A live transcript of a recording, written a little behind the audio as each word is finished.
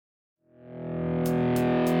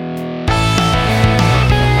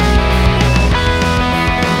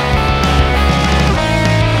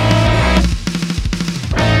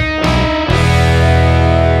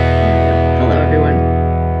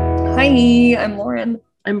I'm Lauren.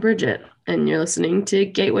 I'm Bridget, and you're listening to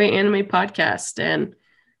Gateway Anime Podcast. And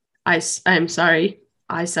I'm sorry,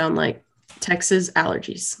 I sound like Texas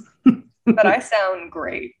allergies. But I sound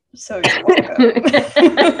great, so you're welcome.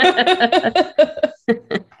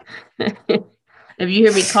 If you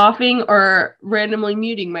hear me coughing or randomly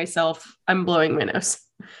muting myself, I'm blowing my nose.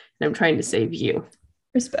 And I'm trying to save you.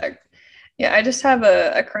 Respect. Yeah, I just have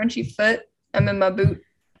a crunchy foot. I'm in my boot.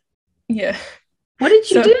 Yeah. What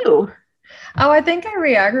did you do? Oh, I think I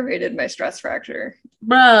re-aggravated my stress fracture.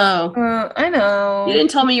 Bro. I know. You didn't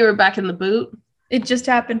tell me you were back in the boot? It just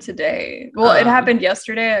happened today. Well, it happened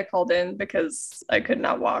yesterday. I called in because I could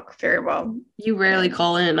not walk very well. You rarely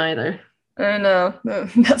call in either. I know.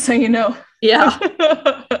 That's how you know. Yeah.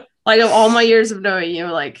 Like, of all my years of knowing you,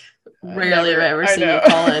 like, rarely have I ever seen you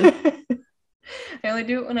call in. I only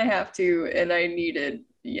do it when I have to, and I needed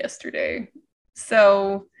yesterday.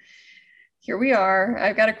 So here we are.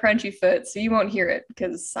 I've got a crunchy foot, so you won't hear it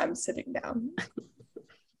because I'm sitting down.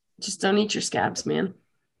 Just don't eat your scabs, man.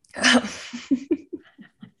 I'll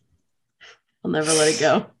never let it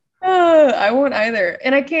go. I won't either.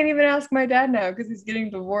 And I can't even ask my dad now because he's getting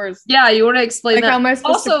divorced. Yeah, you want to explain that? How am I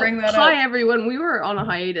supposed to bring that up? Hi, everyone. We were on a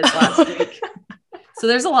hiatus last week. So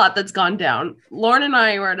there's a lot that's gone down. Lauren and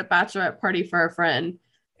I were at a bachelorette party for a friend.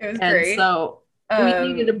 It was great. So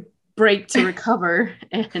we needed a break to recover.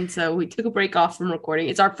 And so we took a break off from recording.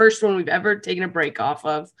 It's our first one we've ever taken a break off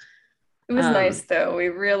of. It was nice, though. We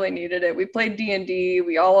really needed it. We played D&D.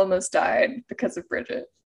 We all almost died because of Bridget.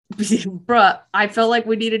 Bruh, I felt like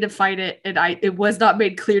we needed to fight it, and it was not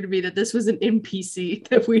made clear to me that this was an NPC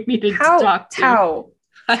that we needed to talk to. How?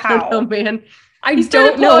 I don't know, man. I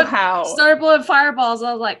don't know how. Started blowing fireballs.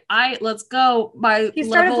 I was like, let's go. He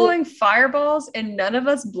started blowing fireballs, and none of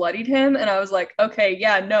us bloodied him. And I was like, okay,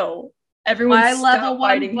 yeah, no. Everyone. My level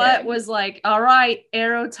 1 butt was like, all right,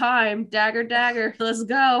 arrow time, dagger, let's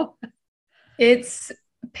go. It's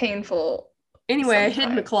painful. Anyway, sometimes. I hid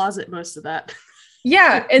in the closet most of that.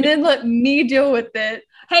 Yeah, and then let me deal with it.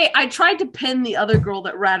 Hey, I tried to pin the other girl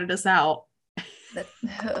that ratted us out.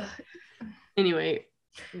 Anyway,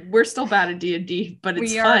 we're still bad at D&D, but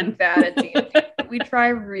it's fun. We are bad at D&D. We try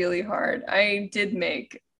really hard. I did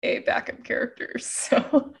make a backup character,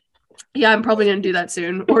 so... Yeah, I'm probably going to do that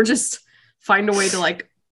soon. Or just find a way to,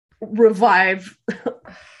 like, revive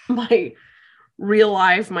my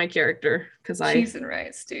character. Cheese and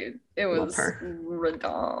rice, dude. It was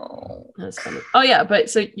redon. That's funny. Oh yeah, but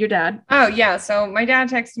so your dad. Oh yeah, so my dad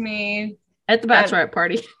texted me at the bachelorette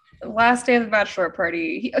party. Last day of the bachelorette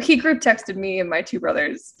party. He group texted me and my two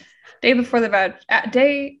brothers day before the last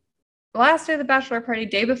day of the bachelorette party,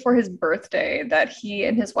 day before his birthday, that he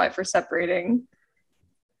and his wife were separating.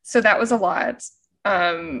 So that was a lot.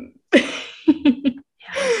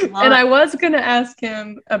 And I was going to ask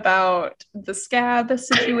him about the scab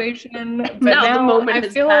situation, but now I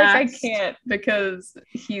feel like I can't because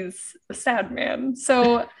he's a sad man.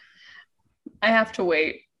 So I have to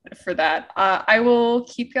wait for that. I will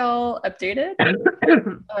keep y'all updated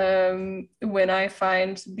when I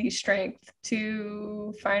find the strength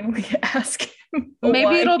to finally ask him.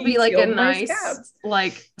 Maybe it'll be like a nice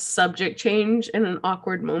like subject change in an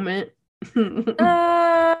awkward moment.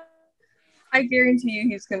 I guarantee you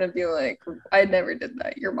he's going to be like, I never did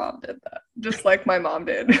that. Your mom did that. Just like my mom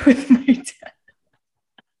did with my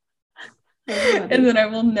dad. And then I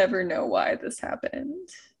will never know why this happened.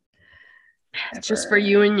 It's just for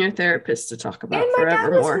you and your therapist to talk about forevermore.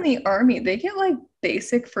 And my dad was in the army. They get like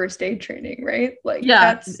basic first aid training, right? Like,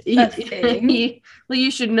 yeah, that's a thing. Well,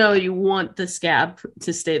 you should know you want the scab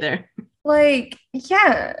to stay there. Like,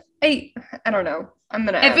 yeah. I don't know. I'm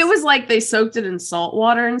going to ask. If it was like they soaked it in salt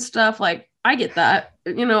water and stuff, like, I get that.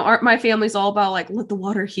 You know, my family's all about like, let the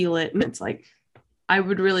water heal it. And it's like, I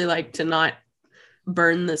would really like to not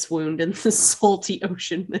burn this wound in the salty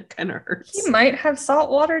ocean. That kind of hurts. He might have salt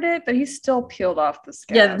watered it, but he still peeled off the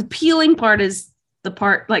scab. Yeah, the peeling part is the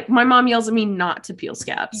part, like my mom yells at me not to peel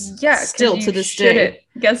scabs. Yeah, still to this day.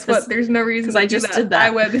 Guess what? There's no reason to I just did that. I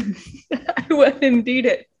web indeed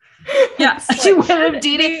it. Yeah, you WebMD'd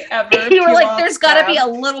it. You were like, there's got to be a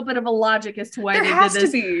little bit of a logic as to why they did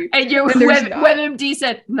this. And your WebMD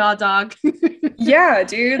said, nah, dog. Yeah,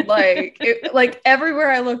 dude. Like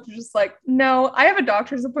everywhere I looked, just like, no, I have a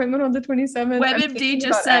doctor's appointment on the 27th. WebMD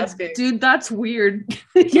just said, dude, that's weird.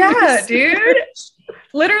 Yeah, dude.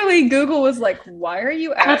 Literally, Google was like, why are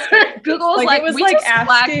you asking? Google was like, we just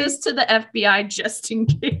flagged this to the FBI just in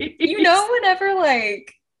case. You know, whenever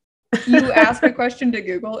like You ask a question to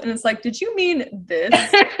Google and it's like, did you mean this?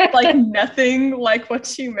 Like nothing like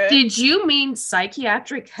what you meant. Did you mean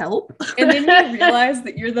psychiatric help? And then you realize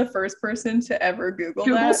that you're the first person to ever Google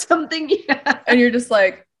that. Something, yeah. And you're just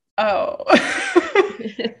like, oh.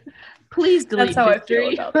 Please delete. That's how history.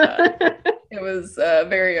 I feel about that. It was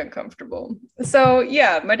very uncomfortable. So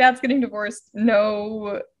yeah, my dad's getting divorced.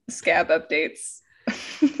 No scab updates.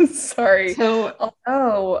 Sorry. So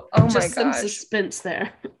oh my gosh. Some suspense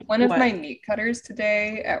there. One of my meat cutters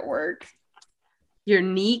today at work. Your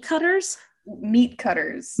knee cutters? Meat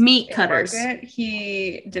cutters. Meat cutters. Market,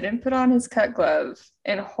 he didn't put on his cut glove,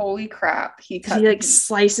 and holy crap, he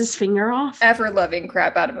slice his finger off? Ever-loving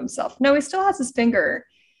crap out of himself. No, he still has his finger.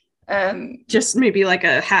 Just maybe like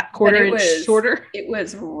a quarter inch shorter. It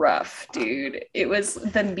was rough, dude. It was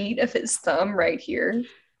the meat of his thumb right here.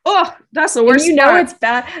 Oh, that's the worst. And you know it's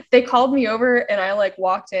bad. They called me over and I like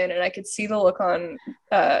walked in and I could see the look on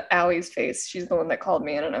Allie's face. She's the one that called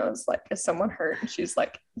me in and I was like, is someone hurt? And she's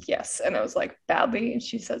like, yes. And I was like, badly? And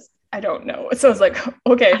she says, I don't know. So I was like,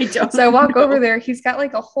 okay. So I walk over there. He's got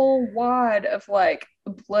like a whole wad of like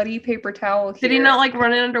bloody paper towel here. Did he not like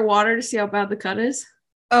run it underwater to see how bad the cut is?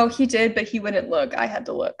 Oh, he did, but he wouldn't look. I had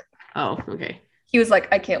to look. Oh, okay. He was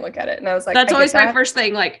like, I can't look at it. And I was like, that's always my first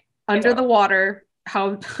thing, like under the water.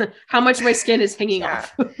 How much my skin is hanging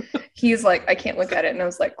off. He's like, I can't look at it. And I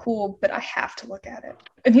was like, cool, but I have to look at it.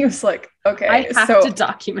 And he was like, okay. I have to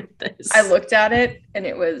document this. I looked at it and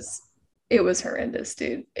it was horrendous,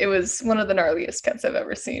 dude. It was one of the gnarliest cuts I've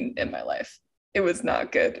ever seen in my life. It was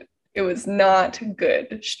not good. It was not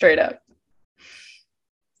good, straight up.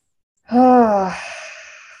 But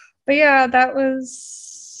yeah, that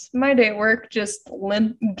was my day at work, just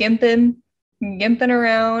gimping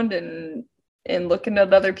around and looking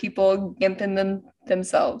at other people gimping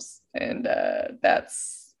themselves. And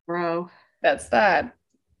that's that.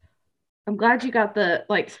 I'm glad you got the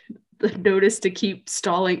notice to keep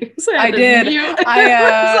stalling. So I did.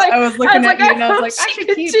 I was looking at you and I was like, I should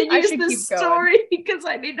keep this story because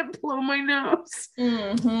I need to blow my nose.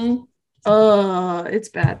 Mm-hmm. It's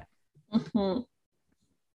bad. Mm-hmm.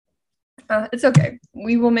 It's okay.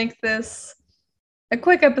 We will make this a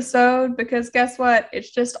quick episode because guess what? It's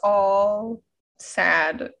just all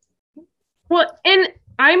sad. Well, and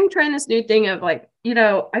I'm trying this new thing of like, I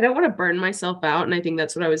don't want to burn myself out. And I think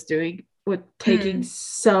that's what I was doing with taking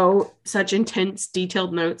such intense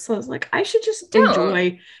detailed notes. So I was like, I should just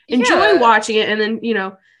enjoy watching it. And then,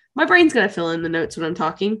 my brain's going to fill in the notes when I'm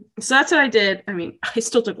talking. So that's what I did. I mean, I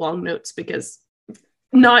still took long notes because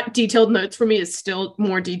not detailed notes for me is still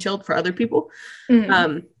more detailed for other people.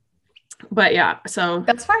 Mm-hmm. But yeah, so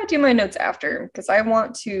that's why I do my notes after because I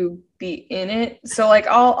want to be in it. So like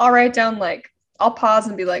I'll write down like I'll pause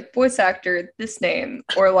and be like voice actor, this name,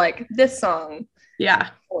 or like this song. Yeah.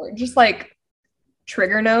 Or just like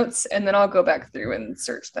trigger notes, and then I'll go back through and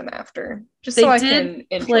search them after. Just so I can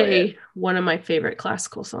play one of my favorite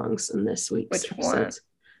classical songs in this week's episode. Which one?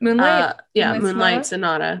 Moonlight? Moonlight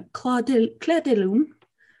Sonata. Clair de Lune.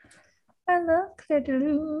 I love Clair de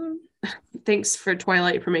Lune. Thanks for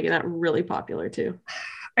Twilight for making that really popular too.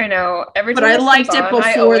 I know. But I liked it before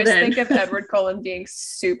I always think of Edward Cullen being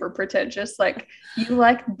super pretentious. Like, you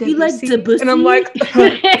like Debussy? And I'm like,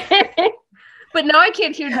 but now I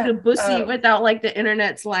can't hear Debussy without like the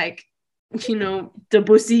internet's like,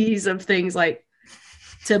 Debussy's of things like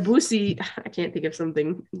Debussy. I can't think of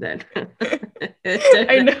something that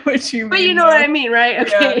I know what you mean. But you know what I mean, right?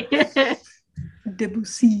 Okay. Yeah.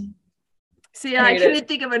 Debussy. See, I couldn't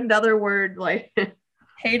think of another word like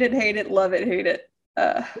hate it, love it, hate it.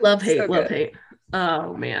 Love hate.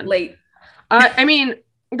 Oh man. Late. I mean,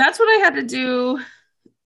 that's what I had to do.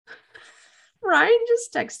 Ryan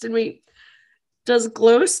just texted me. Does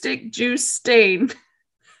glow stick juice stain?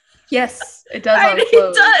 Yes, it does.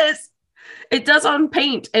 It does. It does on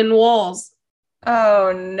paint and walls.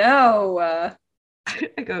 Oh no.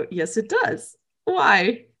 I go, yes, it does.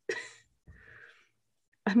 Why?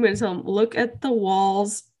 I'm going to tell him, look at the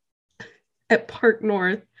walls at Park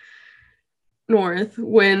North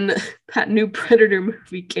when that new Predator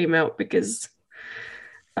movie came out because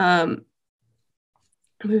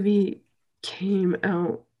movie came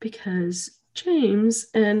out because James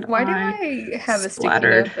and why do I have a sticky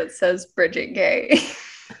note that says Bridget Gay?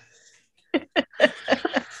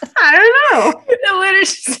 I don't know. It literally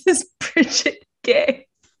says Bridget Gay.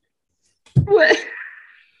 What?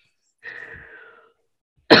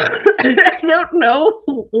 I don't know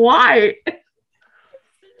why.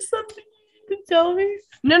 Something you need to tell me?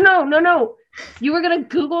 No. You were gonna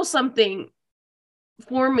Google something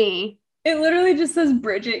for me It literally just says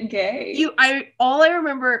Bridget Gay. All I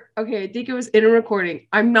remember, okay, I think it was in a recording.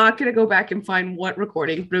 I'm not gonna go back and find what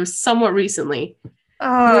recording, but it was somewhat recently. You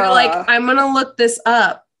were like, I'm gonna look this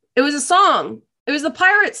up. It was a song. It was the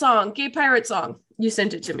pirate song, gay pirate song. You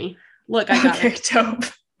sent it to me. Look, I got it. Dope.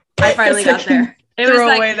 I finally got there. It was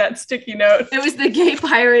like, away that sticky note. It was the gay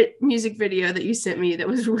pirate music video that you sent me that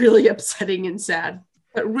was really upsetting and sad,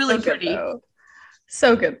 but really so pretty.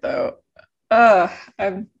 So good though.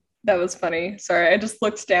 That was funny. Sorry, I just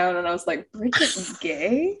looked down and I was like, Bridget's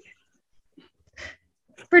gay?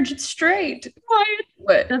 Bridget's straight.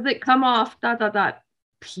 What? Does it come off ...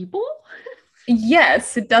 people?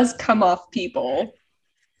 Yes, it does come off people.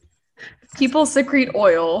 People secrete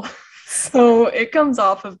oil, so it comes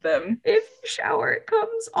off of them. If you shower, it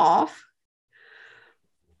comes off,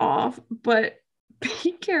 but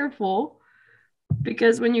be careful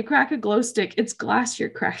because when you crack a glow stick, it's glass you're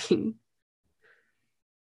cracking.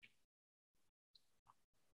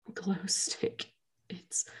 Glow stick,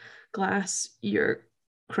 it's glass you're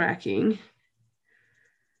cracking.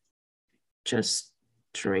 Just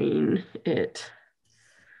drain it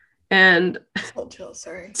and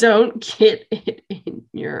don't get it in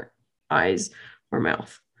your eyes or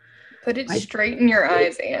mouth. Put it straight in your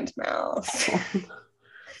eyes and mouth.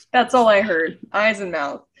 That's all I heard. Eyes and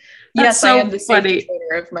mouth. Yes, so I am the safety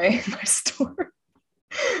trainer of my store.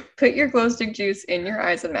 Put your glow stick juice in your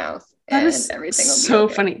eyes and mouth. That is everything will be so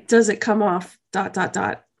okay. Funny. Does it come off ...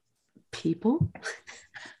 people?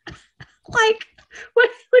 Like, what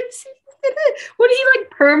is he? Would he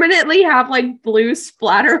like permanently have like blue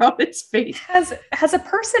splatter on his face? Has a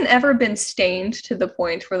person ever been stained to the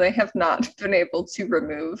point where they have not been able to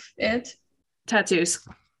remove it? Tattoos.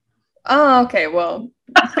 Oh, okay. Well,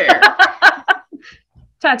 fair.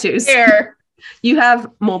 Tattoos. Fair. You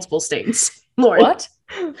have multiple stains, Lauren. What?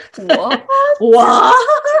 What?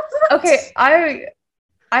 Okay, I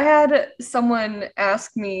had someone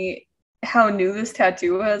ask me how new this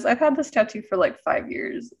tattoo was. I've had this tattoo for like 5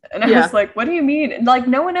 years, and I was like, "What do you mean?" And like,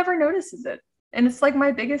 no one ever notices it, and it's like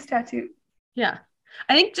my biggest tattoo. Yeah,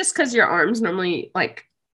 I think just because your arms normally like,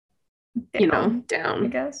 down. I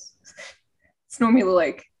guess it's normally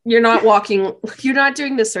like you're not walking. You're not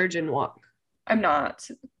doing the surgeon walk. I'm not.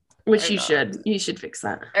 Which you should. You should fix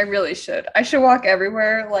that. I really should. I should walk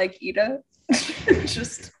everywhere like Ida.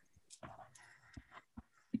 Just.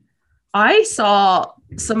 I saw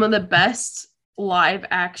some of the best live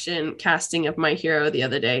action casting of My Hero the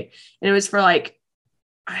other day. And it was for like,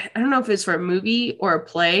 I don't know if it's for a movie or a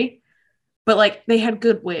play, but like they had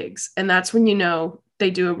good wigs. And that's when you know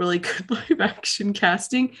they do a really good live action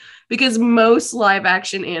casting, because most live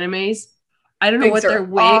action animes, I don't know what their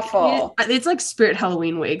wig is. It's like Spirit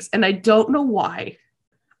Halloween wigs. And I don't know why.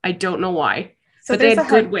 So but they had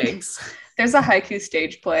good wigs. There's a Haiku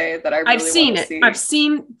stage play that I really I've seen it. See. I've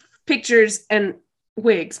seen pictures and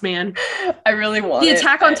wigs, man. I really want the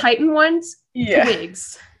Attack on Titan ones. Yeah. The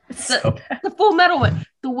wigs. The Full Metal one.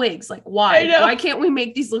 The wigs. Like, why? Why can't we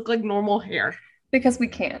make these look like normal hair? Because we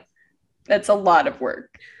can't. That's a lot of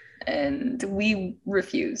work. And we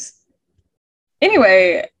refuse.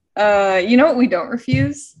 Anyway, you know what we don't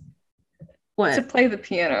refuse? What? To play the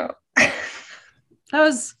piano. That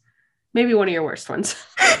was maybe one of your worst ones.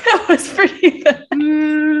 That was pretty bad.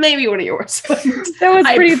 Maybe one of your worst ones. That was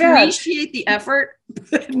pretty bad. I appreciate the effort,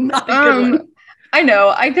 but not a good one. I know.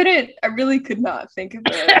 I really could not think of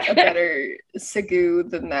a better Segu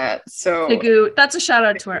than that. So Segu, that's a shout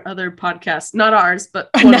out to our other podcast, not ours, but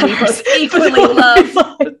one we both equally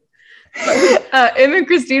love. Em and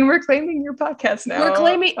Christine, we're claiming your podcast now. We're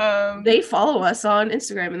claiming. They follow us on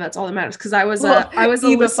Instagram, and that's all that matters. Because I was a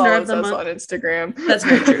listener of the month on Instagram. That's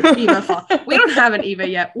very true. Eva, we don't have an Eva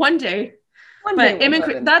yet. One day. But Em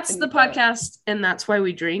and that's the podcast, and that's why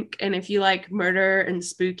we drink. And if you like murder and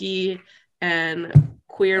spooky and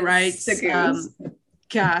queer rights,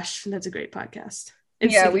 gosh, that's a great podcast.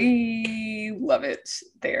 We love it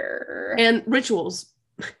there. And rituals.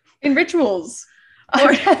 In rituals.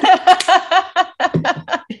 I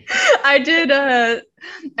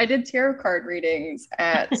did tarot card readings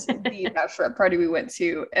at the bachelorette party we went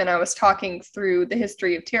to, and I was talking through the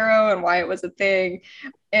history of tarot and why it was a thing.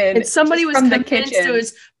 And somebody was convinced it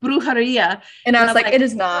was brujeria, and I was like, it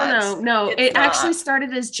is not. No, it actually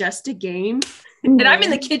started as just a game. Mm-hmm. And I'm in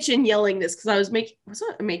the kitchen yelling this because I was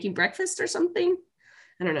making breakfast or something.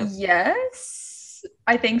 I don't know. Yes,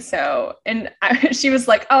 I think so. And she was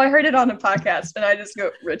like, "Oh, I heard it on a podcast," and I just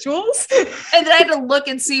go, "Rituals?" And then I had to look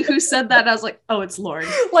and see who said that. And I was like, "Oh, it's Lauren."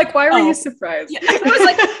 Like, why were you surprised? Yeah, I was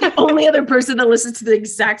like the only other person that listens to the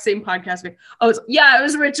exact same podcast. It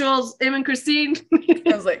was Rituals. Em and Christine.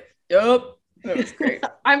 I was like, "Yup." It was great.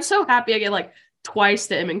 I'm so happy I get like twice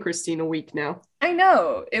the Em and Christine a week now. I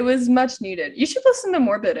know. It was much needed. You should listen to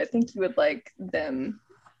Morbid. I think you would like them.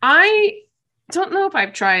 I don't know if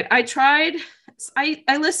I've tried.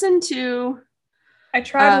 I listened to... I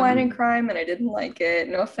tried Wine and Crime and I didn't like it.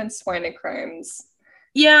 No offense, Wine and Crimes.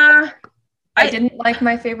 Yeah. I didn't like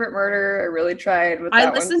My Favorite Murder. I really tried with that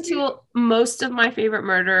one. I listened to most of My Favorite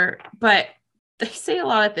Murder, but they say a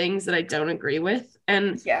lot of things that I don't agree with.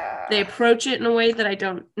 And they approach it in a way that I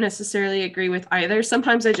don't necessarily agree with either.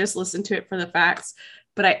 Sometimes I just listen to it for the facts,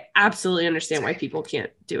 but I absolutely understand why people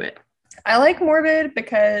can't do it. I like Morbid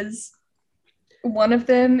because one of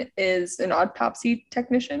them is an autopsy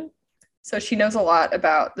technician. So she knows a lot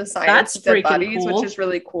about the science of dead bodies, which is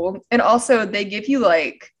really cool. And also they give you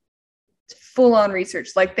like full-on research.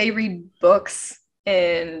 Like they read books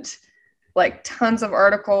and like tons of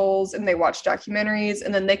articles and they watch documentaries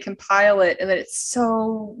and then they compile it. And then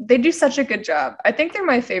they do such a good job. I think they're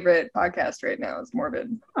my favorite podcast right now is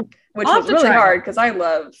Morbid, which was really hard because I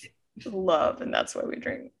love, and that's why we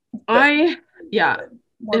drink. Am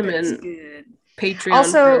in good. Patreon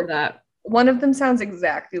also, for that. One of them sounds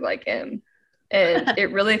exactly like Em. And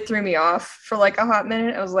it really threw me off for like a hot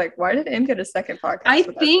minute. I was like, why did Em get a second podcast?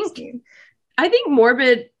 I think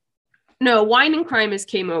Morbid, no, Wine and Crime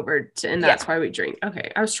came over to, and that's why we drink.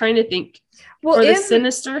 Okay, I was trying to think. Well, or the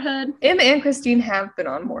Sinisterhood. Em and Christine have been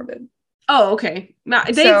on Morbid. Oh, okay. Now,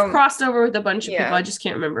 they've crossed over with a bunch of people. I just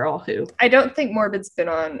can't remember all who. I don't think Morbid's been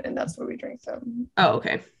on, and that's why we drink them. Oh,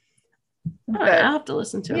 okay. I'll have to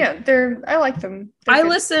listen to them. Yeah, I like them. I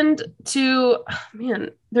listened to,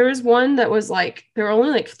 there was one that was like, there were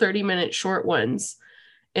only like 30-minute short ones.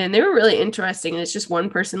 And they were really interesting. And it's just one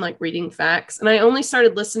person like reading facts. And I only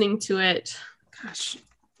started listening to it. Gosh,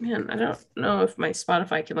 man, I don't know if my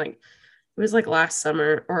Spotify can it was like last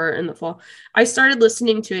summer or in the fall. I started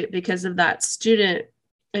listening to it because of that student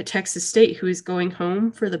at Texas State who is going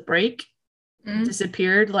home for the break.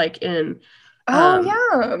 Disappeared like in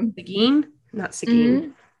Seguin. Not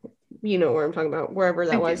Seguin. You know where I'm talking about, wherever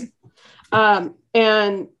that was.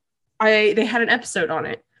 And they had an episode on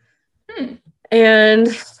it. And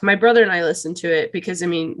my brother and I listened to it because,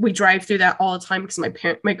 we drive through that all the time because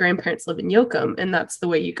my grandparents live in Yoakum, and that's the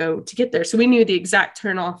way you go to get there. So we knew the exact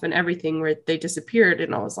turnoff and everything where they disappeared.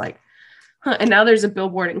 And I was like, huh. And now there's a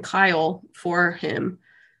billboard in Kyle for him.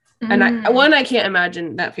 And I can't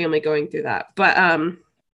imagine that family going through that. But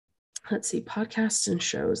let's see, podcasts and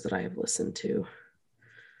shows that I have listened to.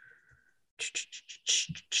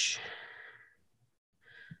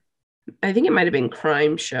 I think it might have been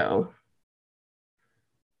Crime Show.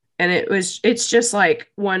 And it's just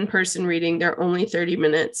like one person reading. They're only 30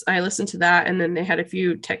 minutes. I listened to that. And then they had a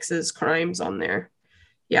few Texas crimes on there.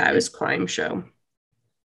 Yeah, it was Crime Show.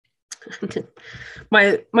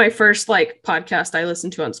 my first podcast I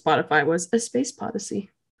listened to on Spotify was A Space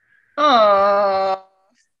Odyssey. Oh,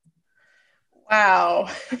 wow.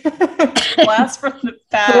 Blast from the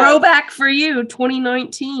past. Throwback for you,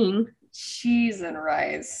 2019. Cheese and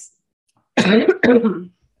rice.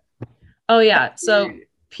 Oh, yeah. So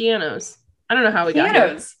pianos. I don't know how we got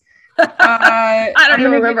here. I don't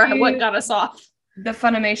even remember what got us off. The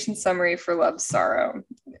Funimation summary for Love, Sorrow.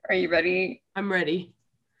 Are you ready? I'm ready.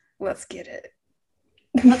 Let's get it.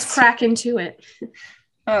 Let's crack into it.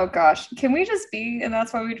 Oh gosh, can we just be? And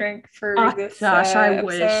that's why we drink for this. Gosh, I episode?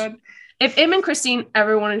 wish. If Em and Christine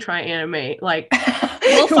ever want to try anime,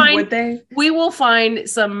 we'll find. Would they? We will find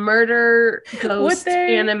some murder ghost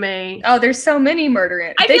anime. Oh, there's so many murder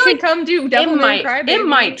anime. They can come do Devilman Crybaby. Em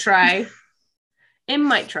might try. Em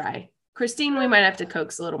might try. Christine, we might have to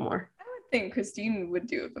coax a little more. I would think Christine would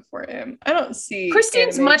do it before Em. I don't see.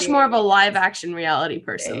 Christine's much more of a live action reality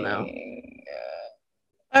person, though.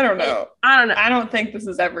 I don't know. I don't think this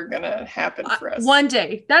is ever gonna happen for us. One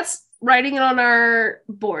day. That's writing it on our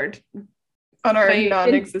board. On our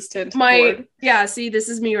non-existent board. Yeah, see, this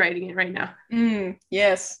is me writing it right now.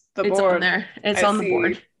 Yes, the it's board. On there. It's on the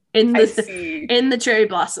board. In the cherry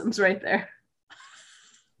blossoms right there.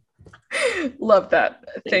 Love that.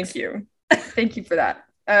 Thanks. Thank you. Thank you for that.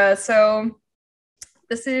 So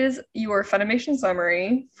this is your Funimation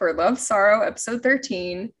summary for Love, Sorrow, episode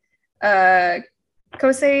 13.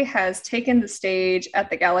 Kosei has taken the stage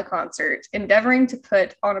at the gala concert, endeavoring to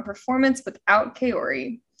put on a performance without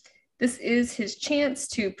Kaori. This is his chance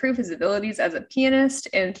to prove his abilities as a pianist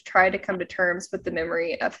and to try to come to terms with the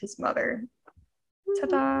memory of his mother.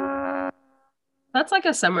 Ta-da! That's like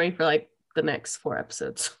a summary for the next 4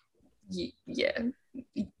 episodes. Yeah.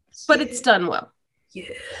 But it's done well. Yeah.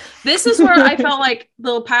 This is where I felt like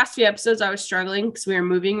the past few episodes I was struggling because we were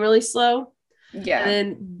moving really slow. Yeah. And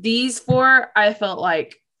then these 4, I felt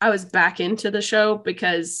like I was back into the show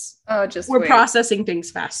because we're processing things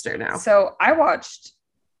faster now. So I watched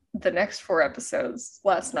the next 4 episodes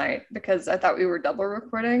last night because I thought we were double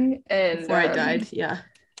recording, and before I died. Yeah.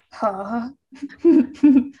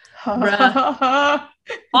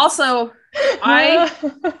 Also,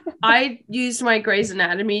 I used my Grey's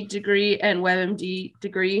Anatomy degree and WebMD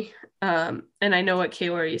degree, and I know what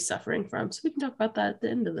Kaori is suffering from, so we can talk about that at the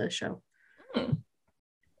end of the show.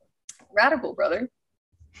 Radical brother.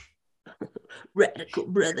 Radical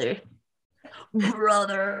brother.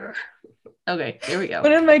 Okay, here we go.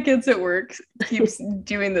 One of my kids at work keeps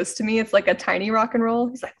doing this to me. It's like a tiny rock and roll.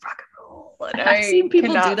 He's like, rock and roll. And I've seen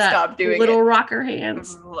people do that. Stop doing little rocker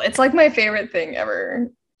hands. It's like my favorite thing ever.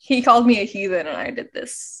 He called me a heathen and I did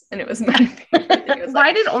this. And it was my favorite thing.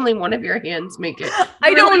 Why did only one of your hands make it?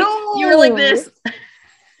 I don't know. You were like this.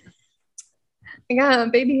 Yeah,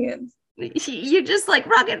 baby hands. You just like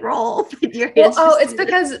rock and roll with your hands. Well, it's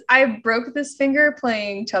because I broke this finger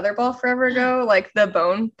playing tetherball forever ago. Like the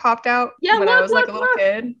bone popped out when I was like a little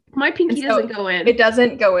kid. My pinky doesn't go in. It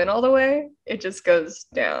doesn't go in all the way. It just goes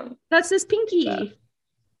down. That's his pinky.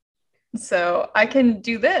 So I can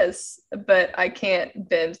do this, but I can't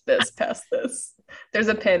bend this past this. There's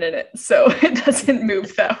a pin in it, so it doesn't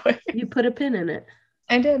move that way. You put a pin in it.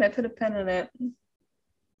 I did. I put a pin in it.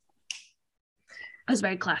 That was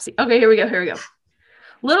very classy. Okay, here we go.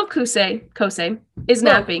 Little Kosei is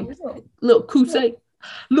napping. Little Kosei.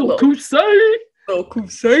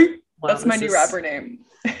 That's my new rapper name.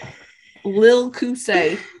 Lil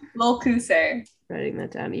Kosei. Lil Kosei. Writing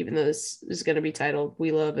that down, even though this is going to be titled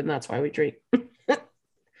 "We Love and That's Why We Drink." So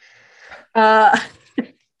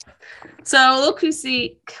Lil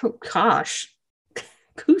Kosei,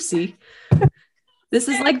 Kosei. This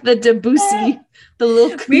is like the Debussy, the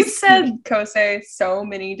little Kosei. We've said Kosei so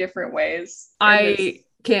many different ways. I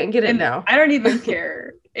can't get it now. I don't even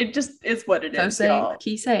care. It just is what it is. Kosei.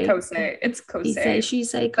 It's Kosei. He say, she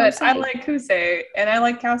say, Kosei. But I like Kosei and I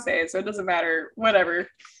like Kosei, so it doesn't matter. Whatever.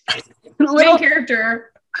 Main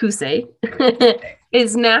character Kosei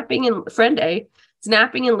is napping, and friend A is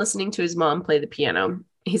napping and listening to his mom play the piano.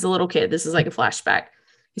 He's a little kid. This is like a flashback.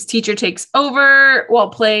 His teacher takes over while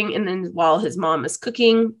playing, and then while his mom is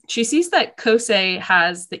cooking, she sees that Kosei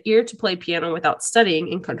has the ear to play piano without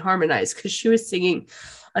studying and can harmonize because she was singing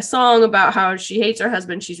a song about how she hates her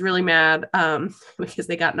husband. She's really mad because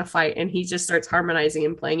they got in a fight, and he just starts harmonizing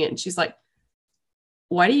and playing it. And she's like,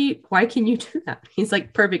 why can you do that? He's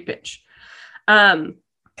like perfect pitch.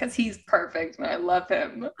 Because he's perfect and I love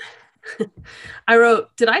him. I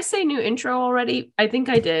wrote, did I say new intro already? I think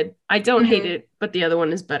I did. I don't hate it, but the other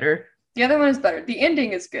one is better. The other one is better. The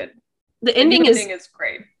ending is good. The ending is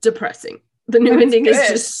great. Depressing. The new ending is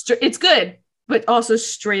just it's good, but also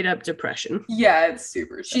straight up depression. Yeah, it's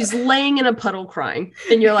super sad. She's laying in a puddle crying,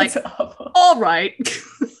 and you're like, all right.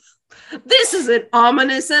 This isn't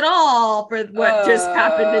ominous at all for what just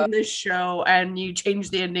happened in this show, and you change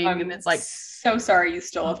the ending, and it's like, so sorry, you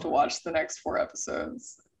still have to watch the next 4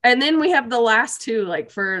 episodes. And then we have the last 2,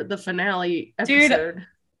 like for the finale episode. Dude,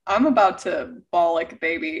 I'm about to bawl like a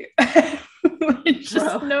baby.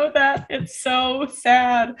 Just know that it's so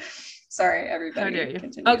sad. Sorry, everybody. How dare you?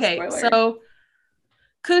 Okay, spoiler. So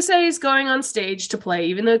Kosei is going on stage to play,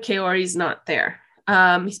 even though Kaori's not there.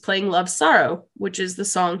 He's playing Love Sorrow, which is the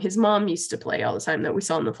song his mom used to play all the time that we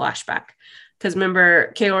saw in the flashback. Because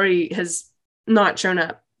remember, Kaori has not shown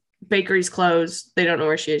up. Bakery's closed. They don't know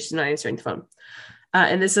where she is. She's not answering the phone.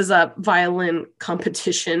 And this is a violin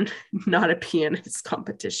competition, not a pianist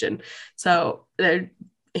competition. So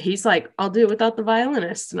he's like, I'll do it without the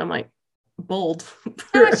violinist. And I'm like, bold.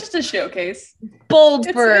 It's just a showcase. Bold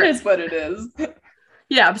it is what it is.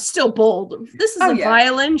 Yeah, but still bold. This is a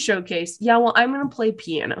violin showcase. Yeah, well, I'm going to play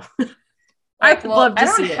piano. I'd love to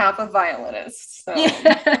see it. I don't have a violinist. So.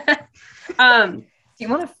 Yeah. Do you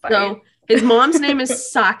want to fight? So his mom's name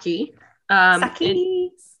is Saki.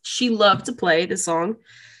 Saki. She loved to play the song.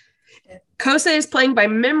 Kosei is playing by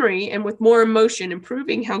memory and with more emotion,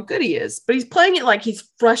 improving how good he is. But he's playing it like he's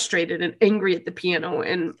frustrated and angry at the piano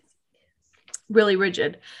and really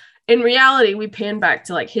rigid. In reality, we pan back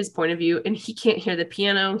to like his point of view, and he can't hear the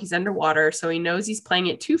piano. He's underwater, so he knows he's playing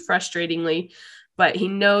it too frustratingly, but he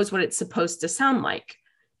knows what it's supposed to sound like.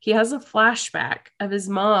 He has a flashback of his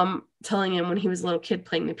mom telling him when he was a little kid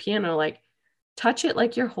playing the piano, like, touch it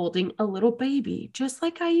like you're holding a little baby, just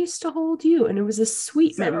like I used to hold you. And it was a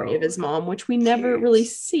sweet memory of his mom, which we never really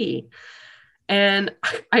see. And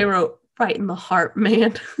I wrote, right in the heart,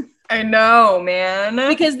 man. I know, man.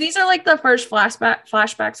 Because these are like the first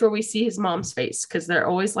flashbacks where we see his mom's face, because they're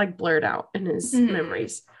always like blurred out in his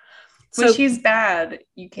memories. when she's bad,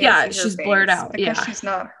 you can't see her she's face blurred out because she's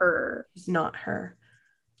not her. She's not her.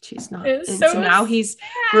 She's not. It's and so now he's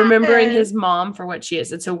remembering his mom for what she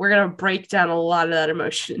is. And so we're going to break down a lot of that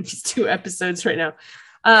emotion in these 2 episodes right now.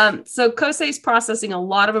 So Kosei's processing a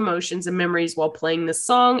lot of emotions and memories while playing this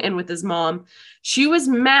song and with his mom. She was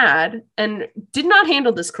mad and did not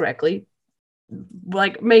handle this correctly,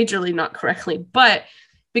 like majorly not correctly, but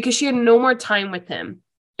because she had no more time with him.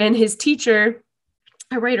 And his teacher,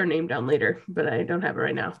 I write her name down later, but I don't have it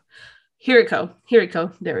right now. Hiriko,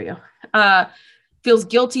 there we go. Feels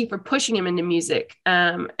guilty for pushing him into music.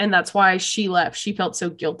 And that's why she left. She felt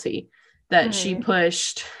so guilty that she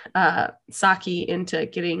pushed Saki into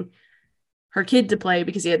getting her kid to play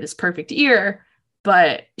because he had this perfect ear,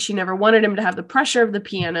 but she never wanted him to have the pressure of the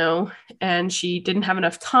piano, and she didn't have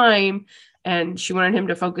enough time, and she wanted him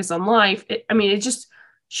to focus on life.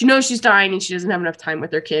 She knows she's dying and she doesn't have enough time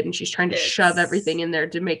with her kid, and she's trying to shove everything in there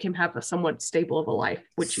to make him have a somewhat stable of a life,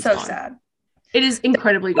 which is so sad. It is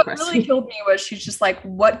incredibly depressing. What really killed me was she's just like,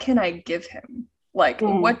 what can I give him? Like,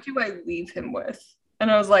 what do I leave him with? And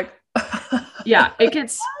I was like, yeah, it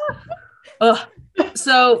gets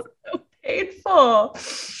so painful.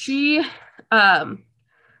 She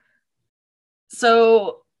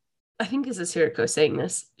so I think this is Hiriko saying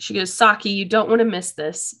this. She goes, Saki, you don't want to miss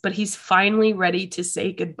this, but he's finally ready to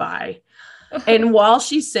say goodbye. And while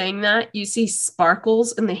she's saying that, you see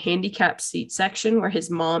sparkles in the handicapped seat section where his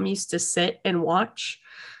mom used to sit and watch.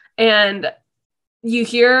 And you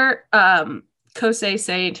hear Kosei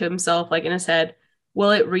saying to himself, like in his head,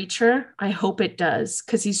 will it reach her? I hope it does.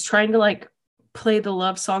 Because he's trying to like play the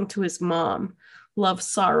love song to his mom, Love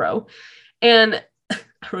Sorrow. And I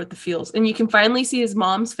wrote the feels. And you can finally see his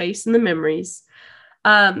mom's face in the memories.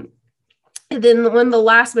 And then one of the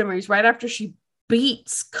last memories, right after she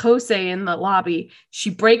beats Kosei in the lobby, she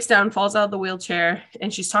breaks down, falls out of the wheelchair,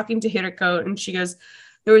 and she's talking to Hiriko, and she goes,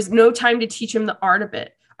 there was no time to teach him the art of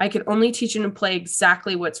it. I could only teach him to play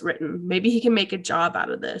exactly what's written. Maybe he can make a job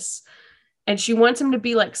out of this. And she wants him to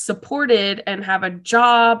be like supported and have a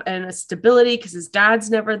job and a stability because his dad's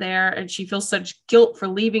never there. And she feels such guilt for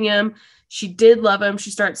leaving him. She did love him. She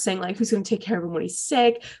starts saying like, who's going to take care of him when he's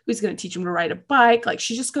sick? Who's going to teach him to ride a bike? Like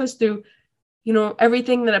she just goes through, you know,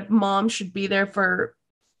 everything that a mom should be there for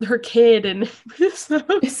her kid. And it's so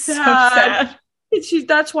sad. And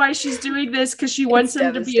that's why she's doing this, because she wants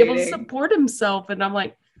him to be able to support himself. And I'm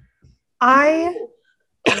like, I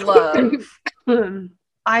love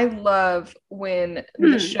when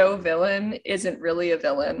the show villain isn't really a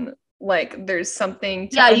villain. Like there's something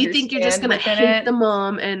to you think you're just gonna hate the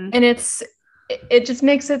mom, and it just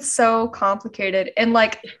makes it so complicated. And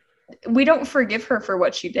like we don't forgive her for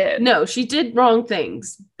what she did. No, she did wrong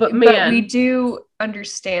things, but we do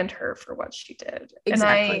understand her for what she did.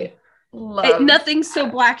 Exactly. And I love nothing's so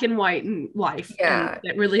black and white in life. Yeah,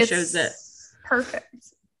 it really shows it.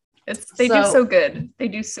 Perfect. They do so good. They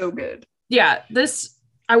do so good. Yeah,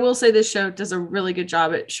 I will say this show does a really good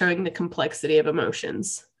job at showing the complexity of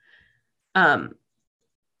emotions.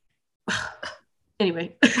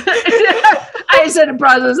 Anyway, I said to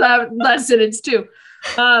process that sentence too.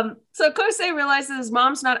 So Kosei realizes his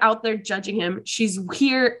mom's not out there judging him. She's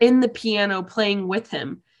here in the piano playing with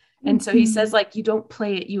him. And so he says, like, you don't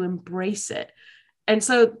play it, you embrace it. And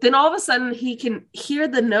so then all of a sudden he can hear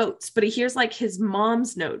the notes, but he hears like his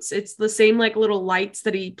mom's notes. It's the same like little lights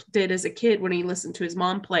that he did as a kid when he listened to his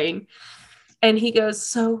mom playing. And he goes,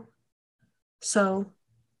 so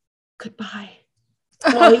goodbye.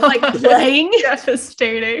 While he's like playing.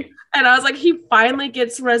 Devastating. And I was like, he finally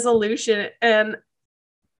gets resolution. And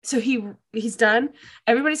so he's done.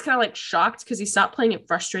 Everybody's kind of like shocked because he stopped playing it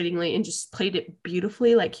frustratingly and just played it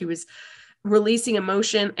beautifully. Like he was releasing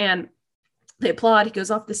emotion, and they applaud. He goes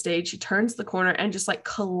off the stage. He turns the corner and just like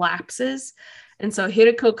collapses. And so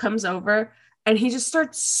Hiriko comes over and he just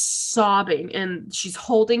starts sobbing, and she's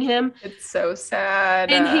holding him. It's so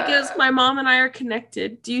sad. And he goes, my mom and I are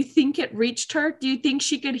connected. Do you think it reached her? Do you think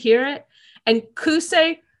she could hear it? And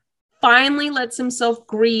Kosei finally lets himself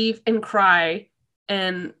grieve and cry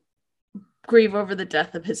and grieve over the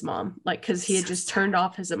death of his mom. Like, cause he had just turned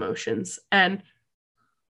off his emotions. And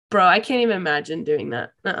bro, I can't even imagine doing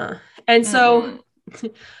that. And so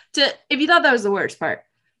if you thought that was the worst part,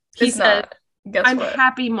 he said, I'm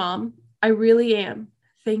happy, Mom. I really am.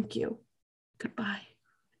 Thank you. Goodbye.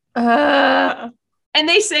 And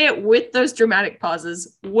they say it with those dramatic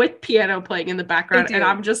pauses, with piano playing in the background. And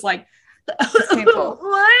I'm just like,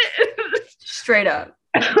 what? Straight up.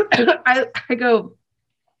 I go,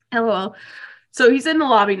 LOL. So he's in the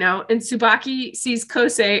lobby now, and Tsubaki sees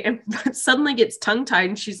Kosei and suddenly gets tongue-tied,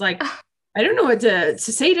 and she's like, I don't know what to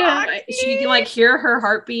say to him. She can like hear her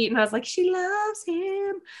heartbeat, and I was like, she loves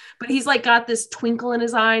him. But he's like got this twinkle in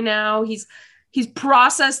his eye now. He's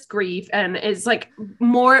processed grief and is like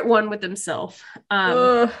more at one with himself.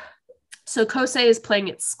 So Kosei is playing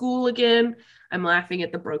at school again. I'm laughing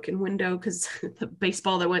at the broken window because the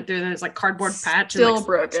baseball that went through, there's like cardboard patch. Still and, like,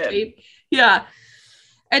 broken. tape. Yeah.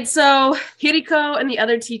 And so Hiriko and the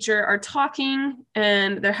other teacher are talking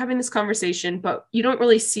and they're having this conversation, but you don't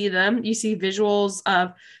really see them. You see visuals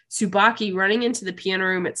of Tsubaki running into the piano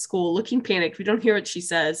room at school, looking panicked. We don't hear what she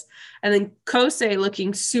says. And then Kosei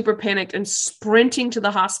looking super panicked and sprinting to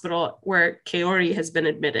the hospital where Kaori has been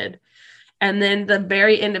admitted. And then the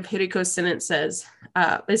very end of Hiriko's sentence is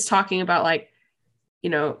talking about like, you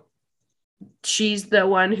know, she's the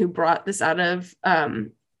one who brought this out of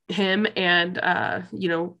him, and you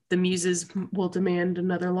know, the muses will demand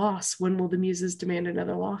another loss. When will the muses demand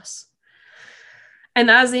another loss? And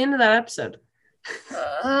that was the end of that episode.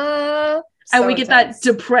 And we get that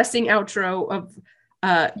depressing outro of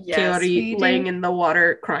Kaori laying in the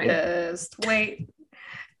water crying. Just wait.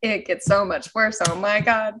 It gets so much worse. Oh my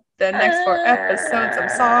god. The next 4 episodes, I'm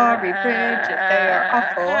sorry, Bridget, they are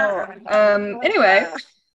awful. Anyway,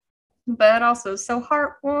 but also so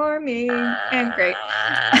heartwarming and great.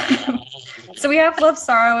 So we have Love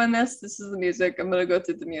Sorrow in this. This is the music. I'm going to go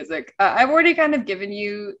through the music. I've already kind of given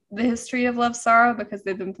you the history of Love Sorrow because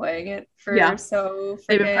they've been playing it for so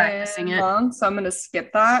they've been practicing long. So I'm going to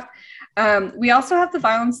skip that. We also have the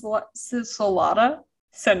Violin Sonata.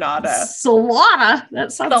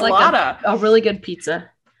 That sounds like a really good pizza.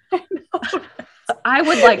 I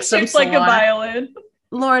would like some shaped like a violin.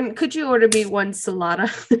 Lauren, could you order me one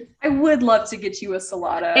salata? I would love to get you a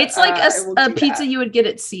salata. It's like a pizza you would get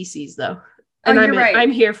at Cece's, though. And you're right.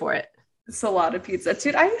 I'm here for it. Salata pizza.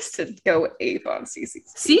 Dude, I used to go ape on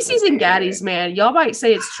Cece's. Cece's and Gaddy's, man. Y'all might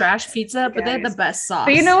say it's trash pizza, but they have the best sauce.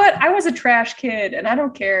 But you know what? I was a trash kid, and I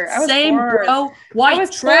don't care. I was Same, poor. bro. White I was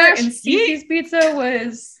trash. Poor, and Cece's pizza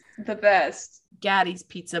was the best. Gaddy's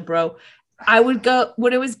pizza, bro. I would go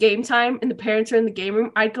when it was game time and the parents are in the game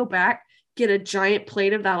room. I'd go back, get a giant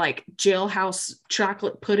plate of that like jailhouse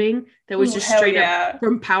chocolate pudding that was just straight up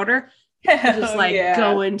from powder. Just like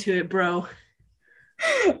go into it, bro.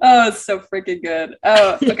 Oh, it's so freaking good.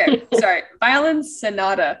 Oh, okay. Sorry. Violin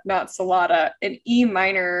Sonata, not Salata, in E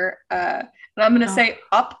minor. And I'm gonna say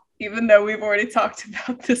up, even though we've already talked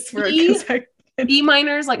about this word. E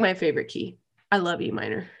minor is like my favorite key. I love E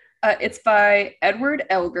minor. It's by Edward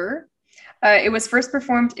Elgar. It was first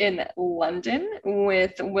performed in London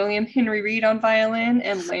with William Henry Reed on violin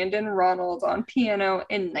and Landon Ronald on piano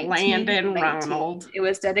in 1919. Landon Ronald. It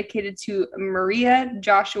was dedicated to Maria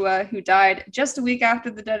Joshua, who died just a week after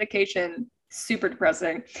the dedication. Super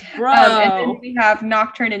depressing. Bro. And then we have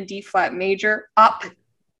Nocturne in D flat major, Op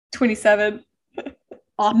 27.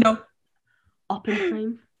 Up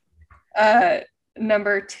and plain.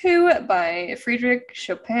 Number 2 by Friedrich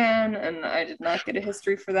Chopin, and I did not get a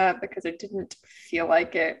history for that because I didn't feel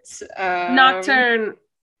like it. Nocturne,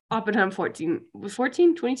 Oppenheim 14,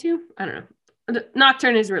 22? I don't know.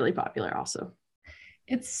 Nocturne is really popular also.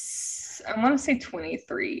 I want to say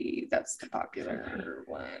 23. That's the popular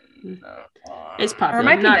one. It's popular. Or it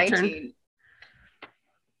might be Nocturne. 19.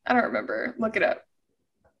 I don't remember. Look it up.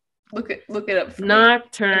 Look it up for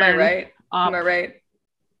Nocturne. me. Am I right? Op. Am I right?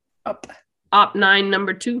 Up. Op 9,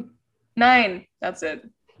 number 2. 9. That's it.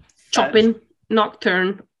 Chopin,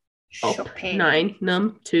 Nocturne. Chopin. 9,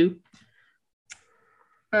 num 2.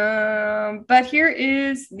 But here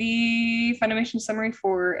is the Funimation summary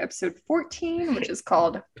for episode 14, which is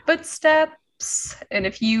called Footsteps. And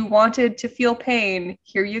if you wanted to feel pain,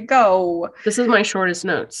 here you go. This is my shortest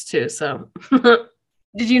notes too, so.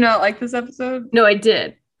 Did you not like this episode? No, I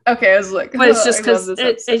did. Okay, I was like, but it's just because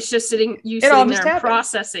it's just sitting there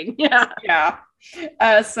processing. Yeah.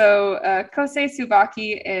 So Kosei,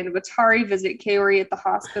 Tsubaki, and Watari visit Kaori at the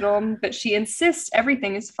hospital, but she insists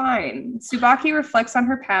everything is fine. Tsubaki reflects on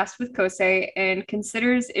her past with Kosei and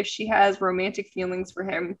considers if she has romantic feelings for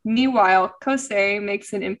him. Meanwhile, Kosei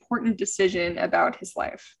makes an important decision about his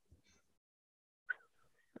life.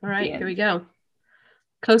 All right, here we go.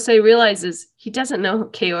 Kosei realizes he doesn't know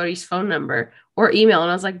Kaori's phone number or email.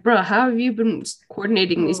 And I was like, bro, how have you been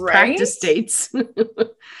coordinating these practice dates?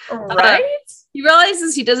 Right? He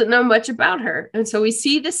realizes he doesn't know much about her. And so we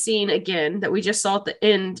see the scene again that we just saw at the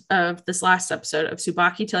end of this last episode of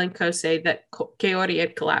Tsubaki telling Kosei that Kaori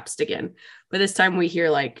had collapsed again. But this time we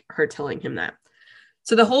hear like her telling him that.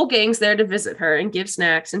 So the whole gang's there to visit her and give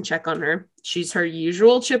snacks and check on her. She's her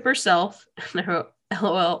usual chipper self. And I wrote,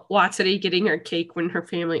 LOL, Watari getting her cake when her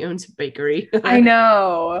family owns a bakery. I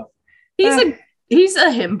know. He's He's a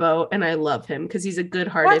himbo, and I love him because he's a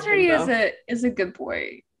good-hearted himbo. is a good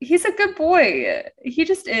boy. He's a good boy. He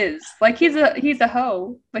just is. Like, he's a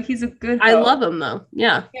hoe, but he's a good hoe. I love him, though.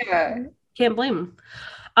 Yeah. Can't blame him.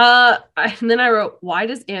 And then I wrote, why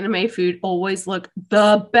does anime food always look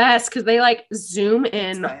the best? Because they like zoom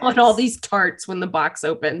in on all these tarts when the box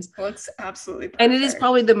opens. It looks absolutely perfect. And it is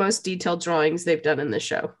probably the most detailed drawings they've done in the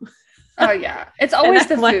show. Oh yeah, it's always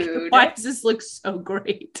the food. Why does this look so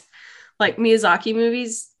great? Like Miyazaki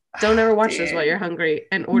movies, don't ever watch those while you're hungry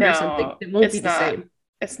and order something. It won't be the same.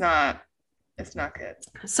 It's not good.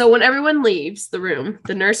 So when everyone leaves the room,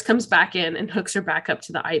 the nurse comes back in and hooks her back up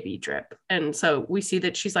to the IV drip. And so we see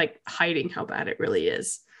that she's like hiding how bad it really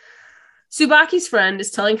is. Tsubaki's friend is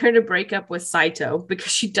telling her to break up with Saito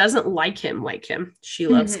because she doesn't like him. She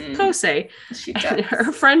loves Kosei. She does. And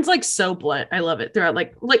her friend's like so blunt. I love it. Throughout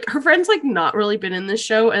like her friend's like not really been in this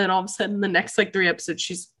show, and then all of a sudden the next like 3 episodes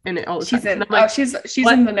she's in it all the time. In. Like, she's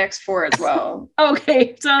in the next 4 as well.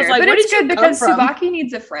 Okay, so I was like, but it's good because Tsubaki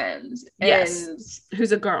needs a friend. Yes,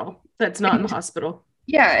 who's a girl that's not in the hospital.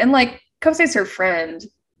 Yeah, and like Kosei's her friend.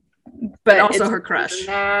 But also her crush.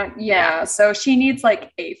 So she needs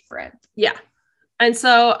like a friend. Yeah. And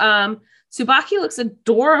so Tsubaki looks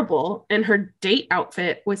adorable in her date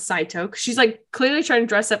outfit with Saito, because she's like clearly trying to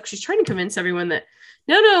dress up. She's trying to convince everyone that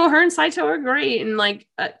no, her and Saito are great. And like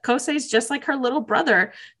Kosei's just like her little brother.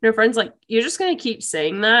 And her friend's like, you're just going to keep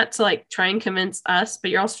saying that to like try and convince us,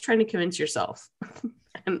 but you're also trying to convince yourself.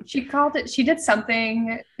 And she said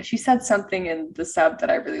something in the sub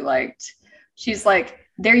that I really liked. She's like,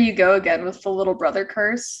 there you go again with the little brother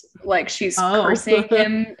curse. Like she's cursing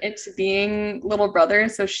him into being little brother,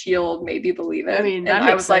 so she'll maybe believe it. I mean, and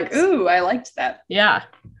I was like, ooh, I liked that. Yeah.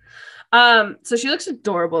 So she looks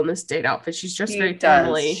adorable in this date outfit. She's dressed very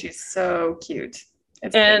formally. She's so cute.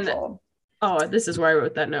 It's painful. Oh, this is where I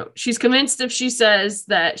wrote that note. She's convinced if she says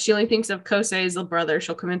that she only thinks of Kosei as a brother,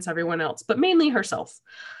 she'll convince everyone else, but mainly herself.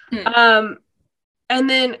 And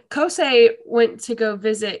then Kosei went to go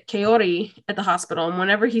visit Kaori at the hospital. And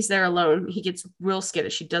whenever he's there alone, he gets real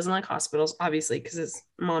skittish. He doesn't like hospitals, obviously, because his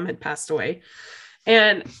mom had passed away.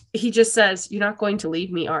 And he just says, you're not going to leave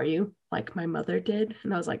me, are you? Like my mother did.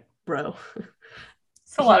 And I was like, bro.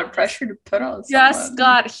 It's a lot of pressure to put on someone. Just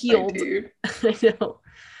got healed. Dude. I know.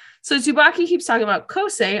 So Tsubaki keeps talking about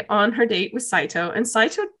Kosei on her date with Saito. And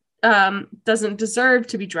Saito doesn't deserve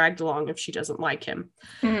to be dragged along if she doesn't like him.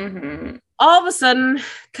 Mm-hmm. All of a sudden,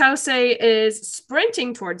 Kosei is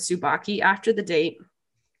sprinting towards Tsubaki after the date.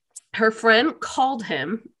 Her friend called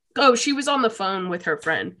him. Oh, she was on the phone with her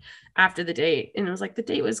friend after the date. And it was like, the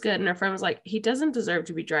date was good. And her friend was like, he doesn't deserve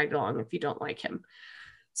to be dragged along if you don't like him.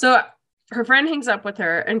 So her friend hangs up with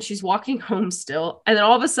her and she's walking home still. And then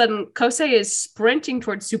all of a sudden, Kosei is sprinting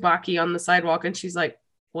towards Tsubaki on the sidewalk. And she's like,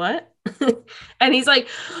 what? And he's like,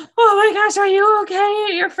 oh my gosh, are you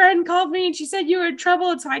okay? Your friend called me and she said you were in trouble,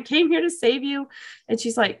 and so I came here to save you. And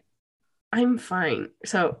she's like, I'm fine.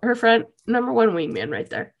 So her friend, number one wingman right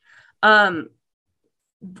there,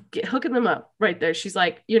 hooking them up right there. She's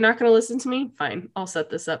like, you're not gonna listen to me? Fine, I'll set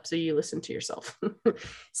this up so you listen to yourself.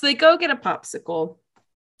 So they go get a popsicle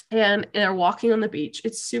and they're walking on the beach.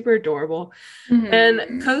 It's super adorable. Mm-hmm.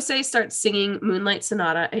 And Kosei starts singing Moonlight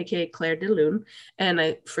Sonata, aka Clair de Lune, and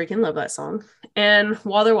I freaking love that song. And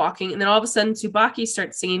while they're walking, and then all of a sudden Tsubaki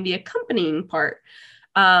starts singing the accompanying part.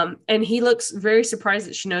 And he looks very surprised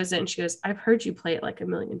that she knows it, and she goes, I've heard you play it like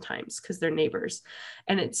 1,000,000 times, because they're neighbors.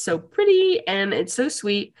 And it's so pretty and it's so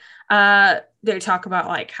sweet. They talk about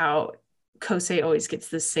like how Kosei always gets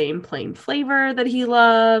the same plain flavor that he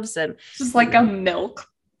loves, and just like a milk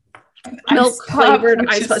flavored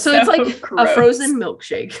ice pop. So it's like gross. A frozen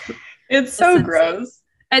milkshake. It's so gross.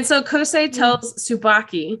 And so Kosei tells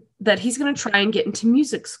Tsubaki that he's going to try and get into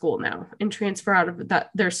music school now and transfer out of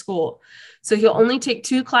their school. So he'll only take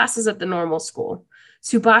 2 classes at the normal school.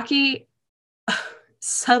 Tsubaki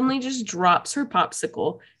suddenly just drops her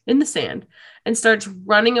popsicle in the sand and starts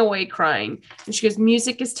running away crying. And she goes,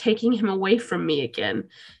 music is taking him away from me again.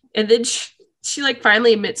 And then she like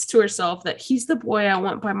finally admits to herself that he's the boy I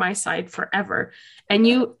want by my side forever. And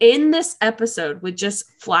you end this episode with just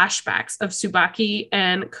flashbacks of Tsubaki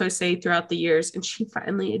and Kosei throughout the years. And she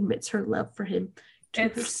finally admits her love for him to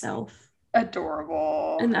herself.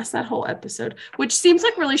 Adorable. And that's that whole episode, which seems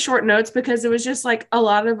like really short notes because it was just like a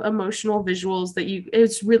lot of emotional visuals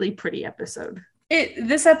it's really pretty episode.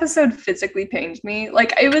 This episode physically pained me.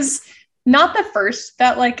 Like, it was not the first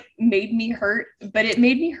that like made me hurt, but it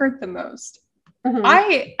made me hurt the most. Mm-hmm.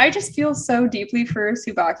 I just feel so deeply for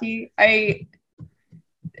Tsubaki.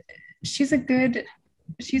 She's a good,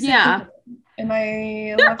 and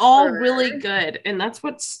I they're love all her. really good, and that's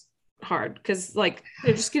what's hard because like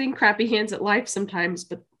they're just getting crappy hands at life sometimes,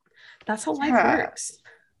 but that's how life works.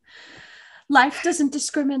 Life doesn't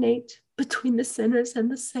discriminate between the sinners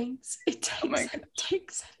and the saints. It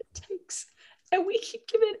takes, and we keep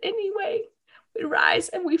giving anyway. We rise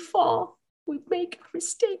and we fall. We make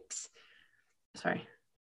mistakes. Sorry.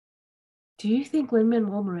 Do you think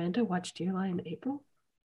Lin-Manuel Miranda watched Dear Lion April?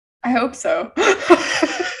 I hope so.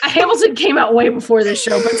 Hamilton came out way before this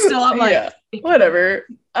show, but still, I'm like, whatever.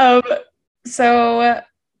 So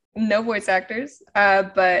no voice actors,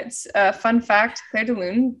 but fun fact: Clair de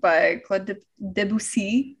Lune by Claude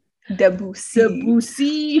Debussy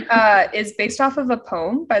is based off of a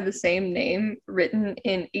poem by the same name written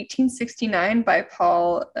in 1869 by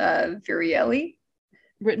Paul Virilli.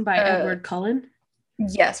 Written by Edward Cullen?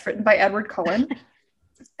 Yes, written by Edward Cullen.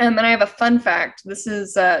 And then I have a fun fact. This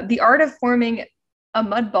is the art of forming a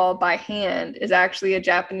mud ball by hand is actually a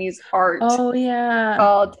Japanese art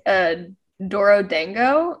called Doro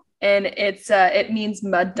Dango. And it means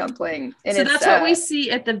mud dumpling. And so that's what we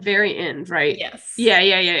see at the very end, right? Yes.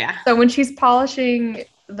 Yeah. So when she's polishing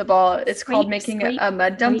the ball, it's called making a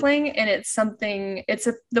mud dumpling, and it's something.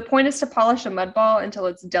 The point is to polish a mud ball until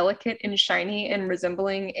it's delicate and shiny and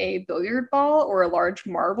resembling a billiard ball or a large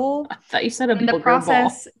marble. I thought you said a booger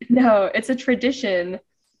ball. No, it's a tradition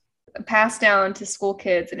passed down to school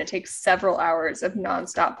kids, and it takes several hours of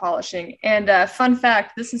nonstop polishing. And fun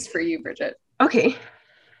fact, this is for you, Bridget. Okay.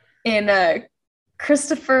 In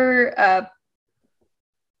Christopher,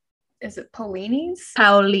 is it Paolini's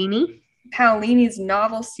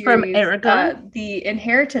novel series from Aragon, The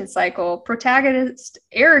Inheritance Cycle, protagonist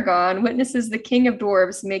Aragon witnesses the King of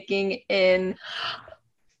Dwarves making an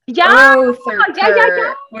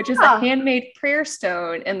Othurkur, which is a handmade prayer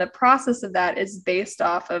stone, and the process of that is based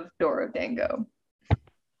off of Doro Dango.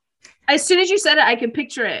 As soon as you said it, I could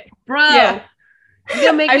picture it, bro. Yeah.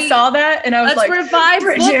 I saw that and I was like, let's revive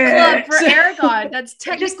book club for Aragon. That's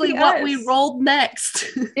technically what we rolled next.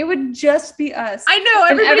 It would just be us. I know.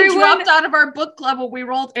 Everybody dropped out of our book club when we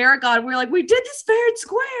rolled Aragon. We were like, we did this fair and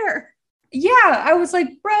square. Yeah, I was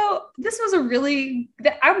like, bro, this was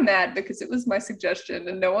I'm mad because it was my suggestion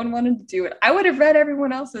and no one wanted to do it. I would have read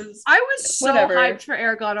everyone else's. I was so hyped for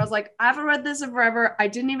Aragon. I was like, I haven't read this in forever. I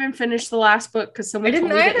didn't even finish the last book because someone told me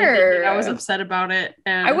the ending and I was upset about it.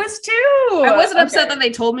 And I was too. I wasn't upset that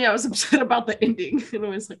they told me. I was upset about the ending. And I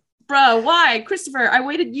was like, bro, why? Christopher, I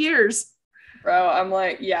waited years. Bro, I'm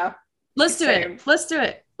like, yeah. Let's do it.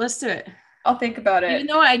 I'll think about it. Even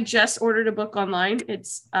though I just ordered a book online,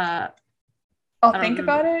 it's I'll think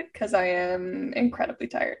about it because I am incredibly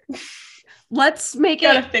tired. Let's make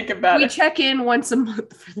Gotta think about it. We check in once a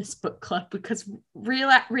month for this book club because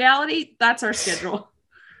reality, that's our schedule.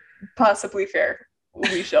 Possibly fair.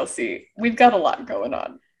 We shall see. We've got a lot going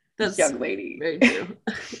on. This young lady. Very true.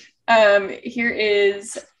 Here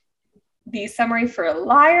is the summary for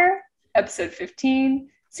Liar, episode 15.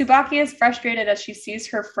 Tsubaki is frustrated as she sees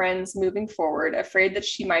her friends moving forward, afraid that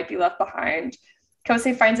she might be left behind.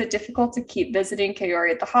 Kosei finds it difficult to keep visiting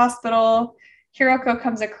Kaori at the hospital. Hiroko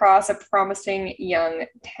comes across a promising young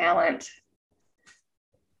talent.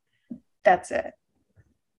 That's it.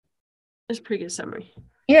 It's a pretty good summary.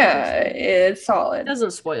 Yeah, it's solid. It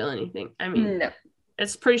doesn't spoil anything. I mean, no.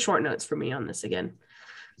 It's pretty short notes for me on this again.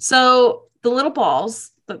 So the little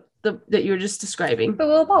balls that you were just describing. The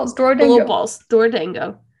little balls,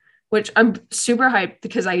 Dorodango. Which I'm super hyped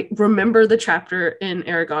because I remember the chapter in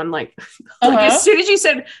Aragon. Like as soon as you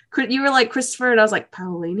said, you were like Christopher, and I was like,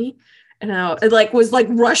 Paolini? And I was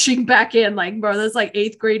rushing back in, like, bro, there's like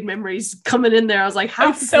 8th grade memories coming in there. I was like,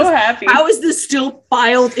 happy. How is this still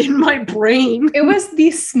filed in my brain? It was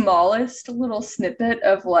the smallest little snippet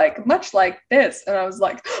of like, much like this. And I was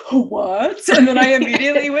like, what? And then I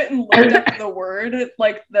immediately went and looked up the word,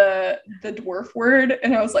 like the dwarf word.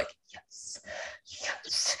 And I was like, yes,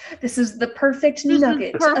 this is the perfect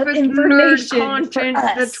nugget of information content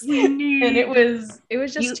that we need. And it was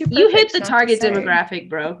just too perfect. You hit the target demographic,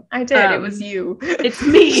 bro. I did. It was you. It's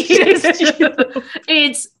me.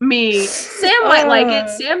 It's me. Sam might like it.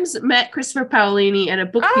 Sam's met Christopher Paolini at a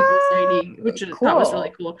book people signing, which I thought was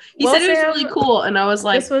really cool. He said it was really cool, and I was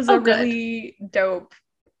like, this was a really dope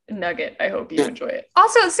nugget. I hope you enjoy it.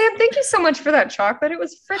 Also, Sam, thank you so much for that chocolate. It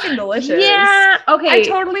was freaking delicious. Yeah. Okay. I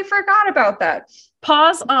totally forgot about that.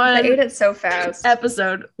 Pause on. I ate it so fast.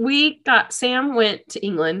 Episode. Sam went to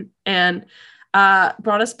England and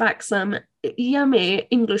brought us back some yummy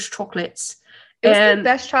English chocolates. It was the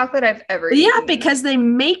best chocolate I've ever eaten. Yeah, because they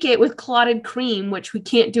make it with clotted cream, which we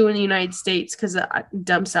can't do in the United States because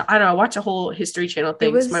dumb stuff. I don't know. I watch a whole History Channel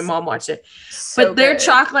thing. My mom watched it. So but their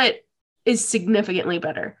chocolate is significantly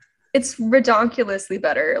better. it's ridiculously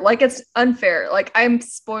better. Like, it's unfair. Like, I'm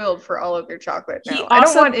spoiled for all of their chocolate now. I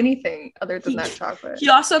don't want anything other than that chocolate. He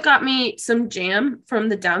also got me some jam from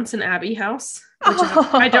the Downton Abbey house, which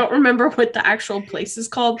I don't remember what the actual place is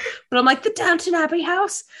called, but I'm like, the Downton Abbey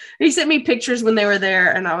house. And he sent me pictures when they were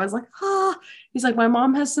there, and I was like, he's like, my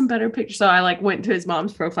mom has some better pictures. So I like went to his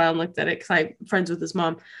mom's profile and looked at it because I'm friends with his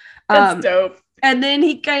mom. That's dope. And then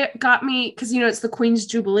he got me, because, it's the Queen's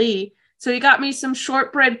Jubilee. So he got me some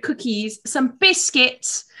shortbread cookies, some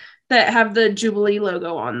biscuits that have the Jubilee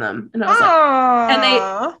logo on them. And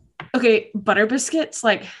I was like, butter biscuits,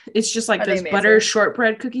 like, it's just like those butter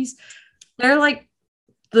shortbread cookies. They're like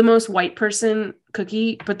the most white person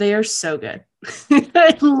cookie, but they are so good.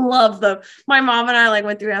 I love them. My mom and I like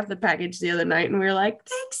went through half the package the other night, and we were like,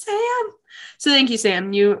 thanks, Sam. So thank you,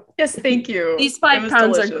 Sam. Yes, thank you. These 5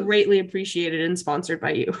 pounds delicious. Are greatly appreciated and sponsored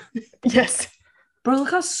by you. Yes. Bro,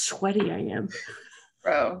 look how sweaty I am.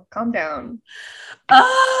 Bro, calm down.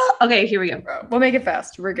 Okay, here we go. Bro, we'll make it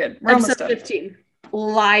fast. We're good. We're Episode 15.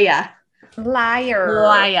 Liar.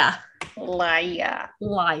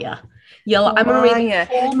 Yellow. I'm gonna read the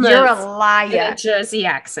whole notes. You're a liar. In a Jersey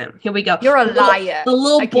accent. Here we go. You're a liar. The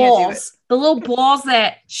little balls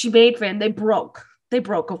that she made for him, they broke.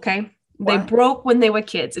 Okay? What? They broke when they were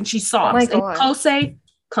kids, and she sobs. And Kosei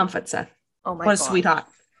comforts her. Oh my God. What a sweetheart.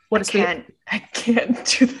 What a sweetheart. I can't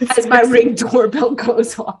do this. As my Ring doorbell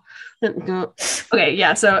goes off. Okay,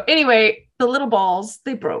 yeah. So anyway, the little balls,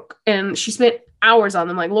 they broke, and she spent hours on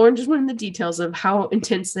them. Like, Lauren just went into the details of how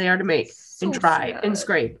intense they are to make and dry and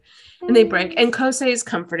scrape. And they break. And Kosei is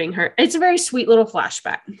comforting her. It's a very sweet little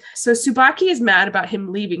flashback. So Tsubaki is mad about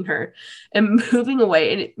him leaving her and moving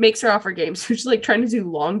away. And it makes her off her game. So she's like trying to do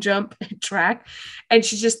long jump and track. And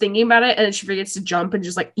she's just thinking about it. And then she forgets to jump and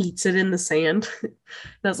just like eats it in the sand. And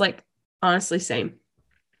I was like, honestly, same.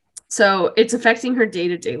 So it's affecting her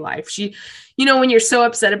day-to-day life. She, when you're so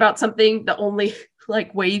upset about something, the only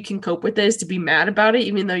like way you can cope with it is to be mad about it,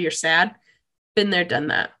 even though you're sad. Been there, done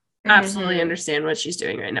that. Absolutely understand what she's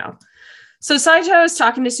doing right now. So Saito is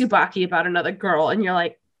talking to Tsubaki about another girl, and you're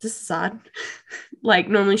like, this is odd. Like,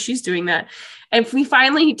 normally she's doing that. And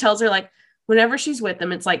he tells her, like, whenever she's with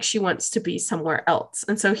him, it's like she wants to be somewhere else.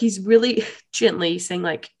 And so he's really gently saying,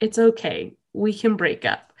 like, it's okay. We can break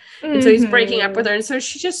up. And so he's breaking up with her. And so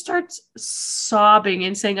she just starts sobbing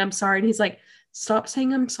and saying, I'm sorry. And he's like, stop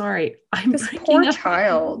saying I'm sorry. I'm this poor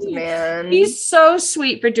child, man. He's so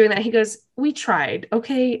sweet for doing that. He goes, we tried.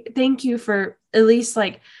 Okay. Thank you for at least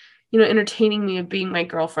like, entertaining me of being my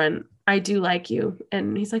girlfriend. I do like you.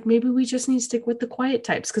 And he's like, maybe we just need to stick with the quiet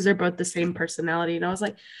types because they're both the same personality. And I was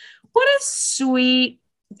like, what a sweet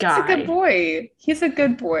guy. He's a good boy. He's a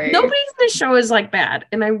good boy. Nobody in the show is like bad.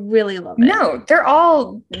 And I really love it. No, they're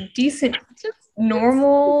all decent, just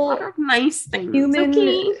normal, a lot of nice things.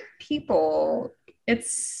 Human people.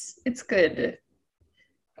 It's good.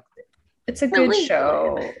 It's a good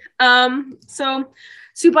show. So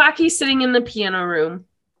Tsubaki's sitting in the piano room.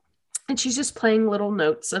 And she's just playing little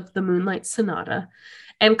notes of the Moonlight Sonata.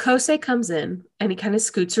 And Kosei comes in and he kind of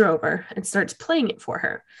scoots her over and starts playing it for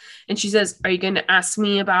her. And she says, are you going to ask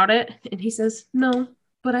me about it? And he says, no,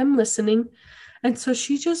 but I'm listening. And so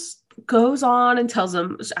she just goes on and tells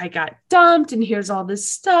him, I got dumped and here's all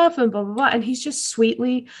this stuff and blah, blah, blah. And he's just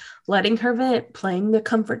sweetly letting her vent, playing the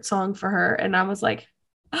comfort song for her. And I was like,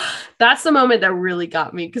 that's the moment that really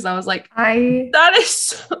got me because I was like, that is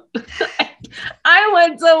so I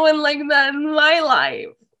want someone like that in my life.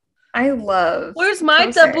 I love. Where's my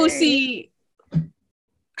Tabusi?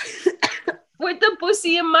 With the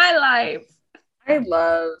pussy in my life. I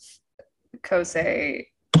love Kosei,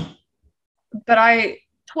 but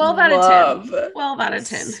 12 out of 10. 12 out of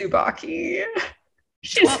 10. Tsubaki.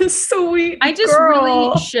 She's a sweet I just girl.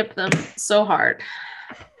 Really ship them so hard.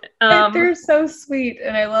 They're so sweet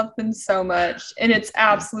and I love them so much. And it's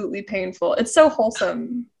absolutely painful. It's so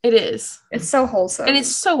wholesome. It is. It's so wholesome. And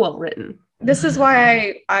it's so well written. This is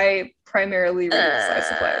why I primarily read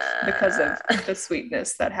Slice of Life, because of the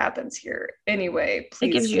sweetness that happens here. Anyway, please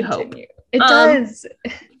it gives continue. You hope. It does.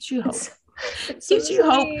 It gives you hope. It gives you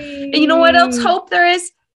hope. And you know what else hope there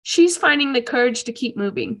is? She's finding the courage to keep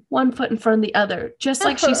moving, one foot in front of the other, just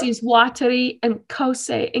like she sees Watari and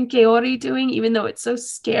Kosei and Kaori doing, even though it's so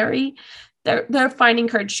scary. They're finding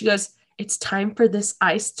courage. She goes, it's time for this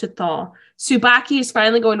ice to thaw. Tsubaki is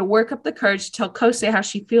finally going to work up the courage to tell Kosei how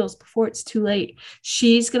she feels before it's too late.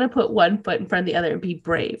 She's going to put one foot in front of the other and be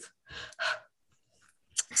brave.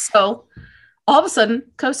 So all of a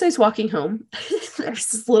sudden, Kosei's walking home. There's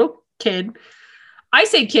this little kid. I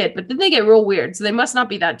say kid, but then they get real weird. So they must not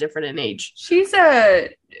be that different in age. She's a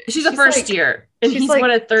first year. And he's like,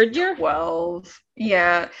 what, a third year? 12.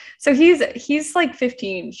 Yeah. So he's like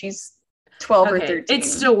 15. She's 12 or 13.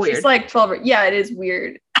 It's still weird. She's like 12 or, yeah, it is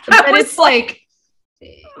weird. But it's like,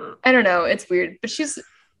 I don't know. It's weird. But she's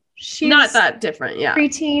not that different. Yeah.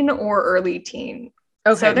 Preteen or early teen.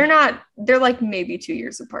 Okay. So they're like maybe 2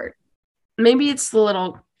 years apart. Maybe it's the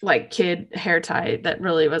little like kid hair tie that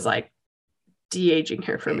really was like de-aging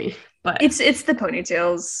her for me. But it's the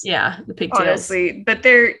ponytails. Yeah, the pigtails. Honestly, but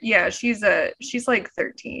she's like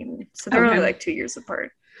 13. So they're only like 2 years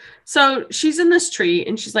apart. So she's in this tree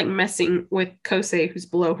and she's like messing with Kosei, who's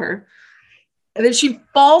below her. And then she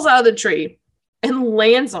falls out of the tree and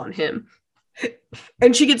lands on him.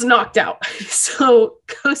 And she gets knocked out. So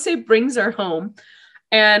Kosei brings her home.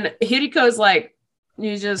 And Hiriko's like,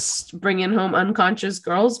 you just bringing home unconscious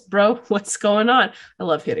girls, bro? What's going on? I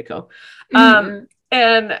love Hiriko.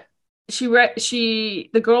 And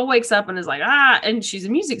the girl wakes up and is like, and she's a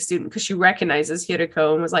music student because she recognizes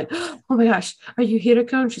Hiriko and was like, oh my gosh, are you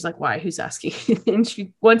Hiriko? And she's like, why? Who's asking? And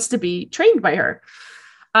she wants to be trained by her.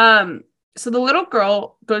 So the little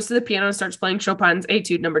girl goes to the piano and starts playing Chopin's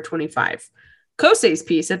Etude number 25, Kosei's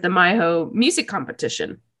piece at the Maiho music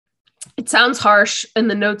competition. It sounds harsh and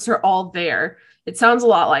the notes are all there. It sounds a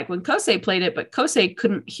lot like when Kosei played it, but Kosei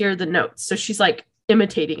couldn't hear the notes. So she's like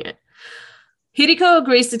imitating it. Hiriko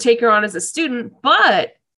agrees to take her on as a student,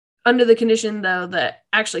 but under the condition, though, that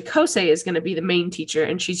actually Kosei is going to be the main teacher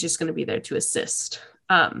and she's just going to be there to assist.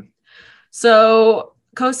 So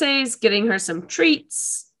Kosei's getting her some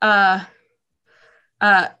treats.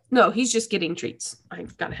 No, he's just getting treats. I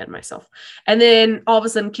got ahead of myself. And then all of a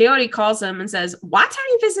sudden, Kaori calls him and says,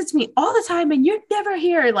 Watari visits me all the time and you're never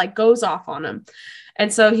here. Like, goes off on him.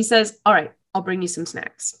 And so he says, all right, I'll bring you some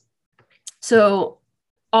snacks. So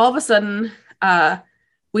all of a sudden,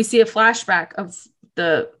 we see a flashback of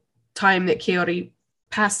the time that Kaori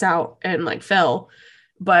passed out and like fell,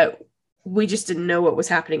 but we just didn't know what was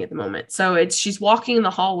happening at the moment. So she's walking in the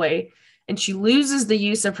hallway and she loses the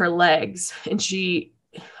use of her legs and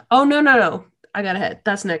no, I got ahead.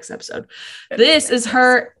 That's next episode. This is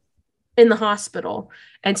her in the hospital.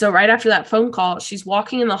 And so right after that phone call, she's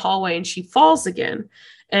walking in the hallway and she falls again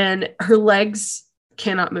and her legs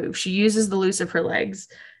cannot move. She uses the use of her legs.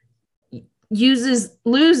 Loses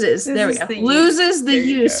the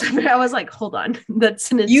use. I was like, hold on. Uses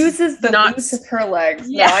the use of her legs.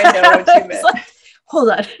 Yeah, no, I know what you meant. Like, hold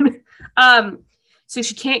on. So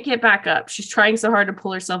she can't get back up. She's trying so hard to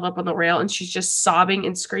pull herself up on the rail and she's just sobbing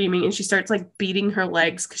and screaming and she starts like beating her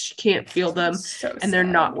legs because she can't feel them and they're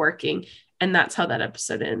not working. And that's how that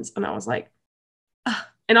episode ends. And I was like, ugh.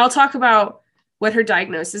 And I'll talk about what her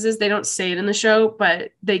diagnosis is. They don't say it in the show,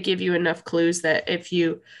 but they give you enough clues that if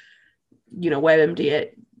you WebMD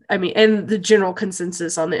it. I mean, and the general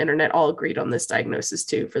consensus on the internet all agreed on this diagnosis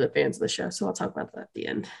too for the fans of the show. So I'll talk about that at the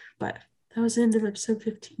end. But that was the end of episode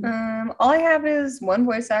 15. All I have is one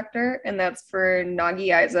voice actor, and that's for Nagi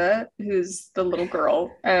Aiza, who's the little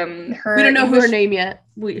girl. We don't know her name yet.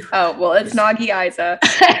 It's Nagi Aiza.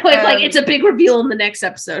 It's a big reveal in the next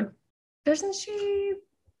episode. Doesn't she?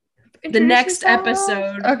 The next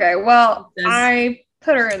episode. Okay, well, I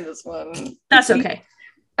put her in this one. That's okay.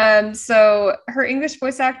 So her English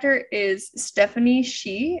voice actor is Stephanie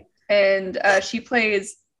Shi, and she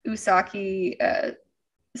plays Usaki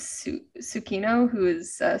Tsukino, who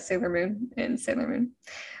is Sailor Moon in Sailor Moon.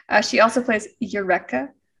 She also plays Eureka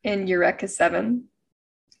in Eureka 7.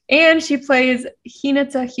 And she plays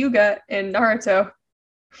Hinata Hyuga in Naruto.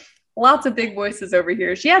 Lots of big voices over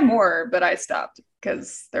here. She had more, but I stopped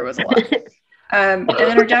because there was a lot. And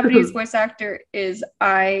then her Japanese voice actor is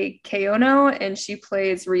Ai Keono, and she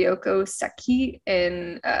plays Ryoko Seki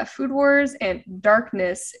in Food Wars and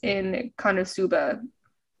Darkness in Konosuba.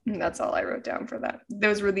 And that's all I wrote down for that.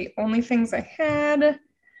 Those were the only things I had.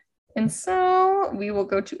 And so we will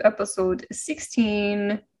go to episode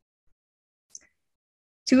 16.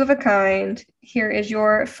 Two of a Kind. Here is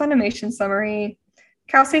your Funimation summary.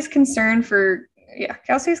 Kosei's concerns for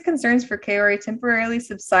Kaori temporarily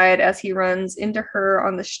subside as he runs into her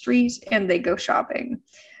on the street and they go shopping.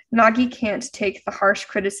 Nagi can't take the harsh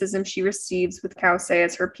criticism she receives with Kosei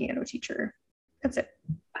as her piano teacher. That's it.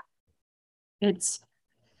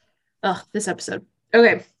 This episode.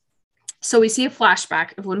 Okay. So we see a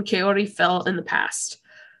flashback of when Kaori fell in the past.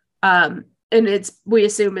 And we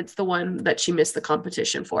assume it's the one that she missed the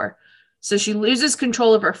competition for. So she loses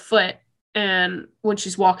control of her foot and when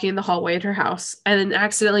she's walking in the hallway at her house and then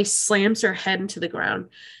accidentally slams her head into the ground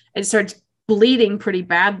and starts bleeding pretty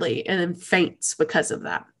badly and then faints because of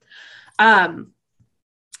that. And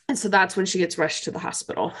so that's when she gets rushed to the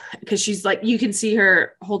hospital because she's like, you can see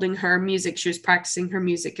her holding her music. She was practicing her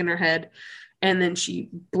music in her head and then she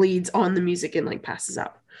bleeds on the music and like passes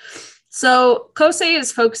out. So Kosei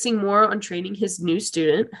is focusing more on training his new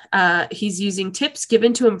student. He's using tips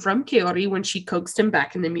given to him from Kaori when she coaxed him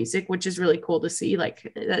back in the music, which is really cool to see.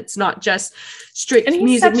 Like, that's not just strict and he's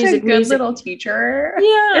music, such music, a good music. little teacher.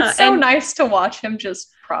 Yeah. It's so nice to watch him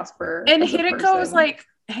just prosper. And Hideko was like,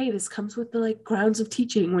 hey, this comes with the like grounds of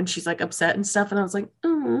teaching when she's like upset and stuff. And I was like,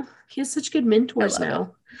 oh, he has such good mentors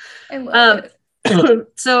now. I love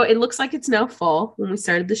it. So it looks like it's now fall. When we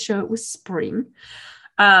started the show, it was spring.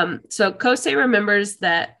 So Kosei remembers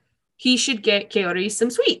that he should get Kaori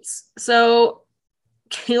some sweets. So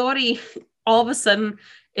Kaori all of a sudden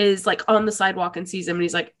is like on the sidewalk and sees him, and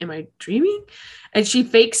he's like, am I dreaming? And she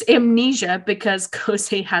fakes amnesia because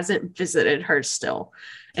Kosei hasn't visited her still.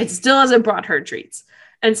 It still hasn't brought her treats.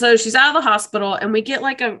 And so she's out of the hospital, and we get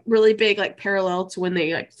like a really big like parallel to when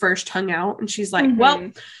they like first hung out. And she's like,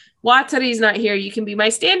 well, Watari's not here. You can be my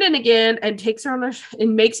stand-in again, and takes her on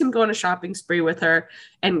and makes him go on a shopping spree with her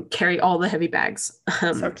and carry all the heavy bags.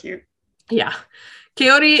 So cute. Yeah.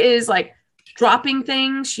 Kaori is like dropping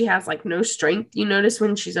things. She has like no strength. You notice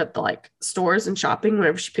when she's at the like stores and shopping,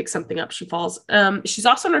 whenever she picks something up, she falls. She's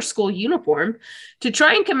also in her school uniform to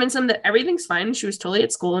try and convince him that everything's fine. She was totally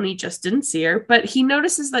at school and he just didn't see her, but he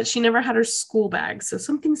notices that she never had her school bag. So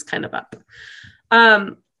something's kind of up.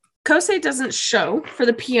 Kosei doesn't show for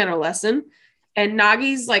the piano lesson, and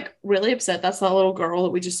Nagi's like really upset. That's that little girl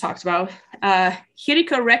that we just talked about.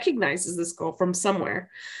 Hideko recognizes this girl from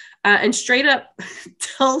somewhere, and straight up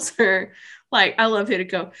tells her, like, I love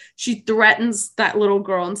Hideko. She threatens that little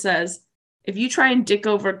girl and says, if you try and dick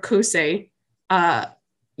over Kosei,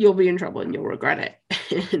 you'll be in trouble and you'll regret it.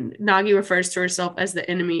 And Nagi refers to herself as the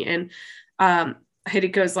enemy, and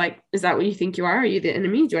Hideko's like, is that what you think you are? Are you the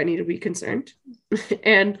enemy? Do I need to be concerned?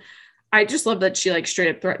 And I just love that she like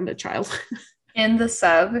straight up threatened a child. In the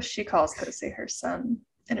sub, she calls Kosei her son,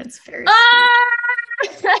 and it's very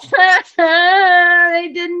sweet.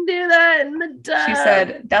 They didn't do that in the dub. She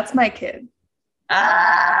said, that's my kid. And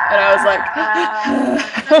I was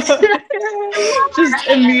like, just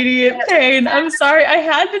immediate pain. I'm sorry. I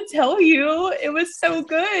had to tell you. It was so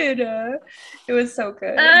good. It was so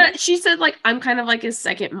good. She said, like, I'm kind of like his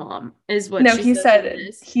second mom, is what no, he said.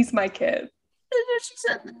 He's my kid. She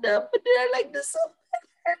said, no, but did I like this so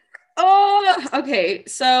much? Oh, okay.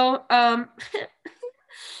 So,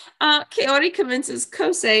 Kaori convinces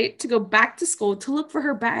Kosei to go back to school to look for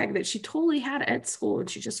her bag that she totally had at school, and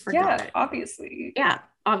she just forgot it. Obviously. Yeah,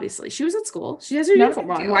 obviously. She was at school. She has her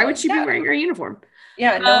uniform on. Why would she be wearing her uniform?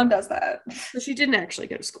 Yeah, no one does that. So she didn't actually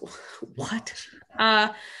go to school. What?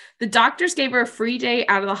 The doctors gave her a free day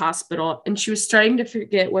out of the hospital, and she was starting to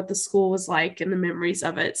forget what the school was like and the memories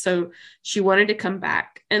of it. So she wanted to come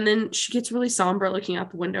back. And then she gets really somber looking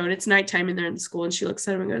out the window, and it's nighttime and they're in the school, and she looks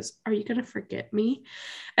at him and goes, are you going to forget me?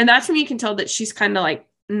 And that's when you can tell that she's kind of like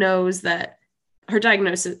knows that her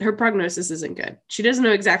prognosis isn't good. She doesn't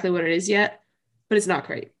know exactly what it is yet, but it's not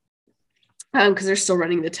great because they're still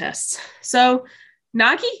running the tests. So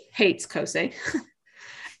Nagi hates Kosei.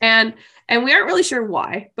 And we aren't really sure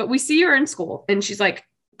why, but we see her in school and she's like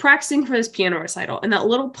practicing for this piano recital. And that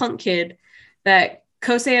little punk kid that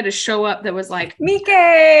Kosei had to show up that was like, Mike!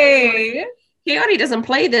 Kaori doesn't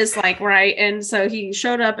play this like right. And so he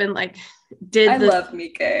showed up and like I love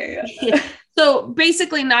Mike. So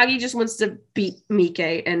basically Nagi just wants to beat Mike,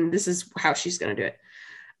 and this is how she's going to do it.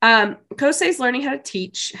 Kosei's learning how to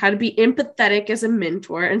teach, how to be empathetic as a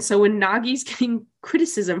mentor. And so when Nagi's getting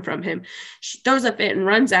criticism from him, she throws a fit and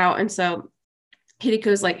runs out. And so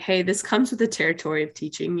Hideko's like, hey, this comes with the territory of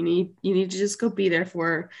teaching. You need to just go be there for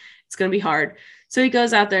her. It's going to be hard. So he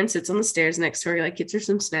goes out there and sits on the stairs next to her, like gets her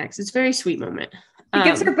some snacks. It's a very sweet moment. He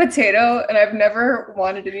gives her potato, and I've never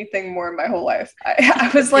wanted anything more in my whole life. I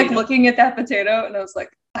was like looking at that potato and I was like,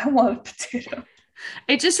 I want a potato.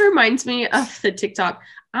 It just reminds me of the TikTok,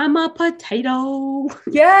 I'm a potato.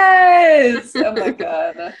 Yes. Oh my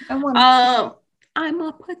God. I'm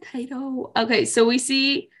a potato. Okay, so we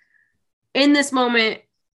see in this moment,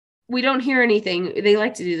 we don't hear anything. They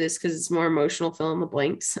like to do this because it's more emotional, fill in the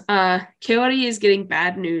blanks. Kaori is getting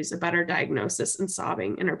bad news about her diagnosis and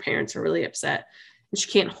sobbing, and her parents are really upset. And she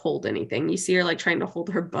can't hold anything. You see her like trying to hold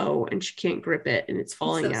her bow, and she can't grip it, and it's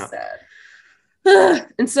falling out. Sad.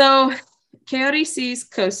 And so Kaori sees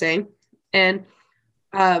Kosei, and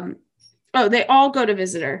they all go to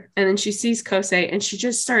visit her, and then she sees Kosei, and she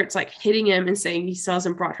just starts like hitting him and saying he still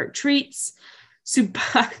hasn't brought her treats. So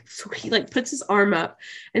he like puts his arm up,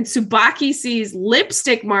 and Tsubaki sees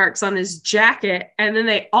lipstick marks on his jacket, and then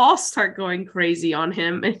they all start going crazy on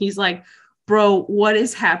him, and he's like, bro, what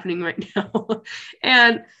is happening right now?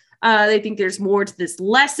 And They think there's more to this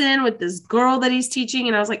lesson with this girl that he's teaching.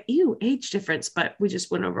 And I was like, ew, age difference. But we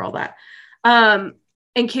just went over all that.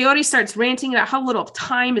 And Coyote starts ranting about how little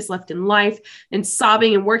time is left in life and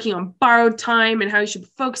sobbing and working on borrowed time and how he should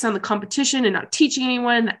focus on the competition and not teaching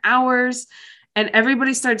anyone the hours. And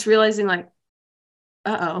everybody starts realizing like,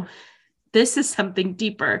 uh-oh, this is something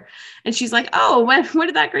deeper. And she's like, oh, where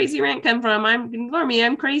did that crazy rant come from? Ignore me,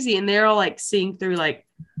 I'm crazy. And they're all like seeing through like,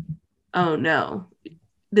 oh no,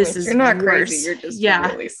 this is you're not worse. Crazy, you're just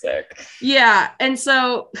really sick. Yeah. And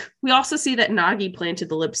so we also see that Nagi planted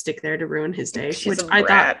the lipstick there to ruin his day, which I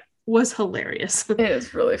thought was hilarious. It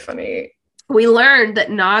is really funny. We learned that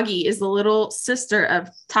Nagi is the little sister of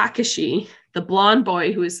Takashi, the blonde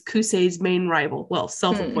boy who is Kusei's main rival. Well,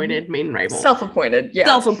 self-appointed main rival. Self-appointed, yeah.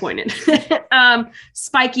 Self-appointed.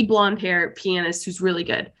 Spiky blonde hair pianist who's really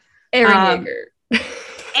good. Eren Yeager.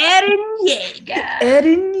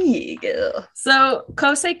 Eren Yeager. So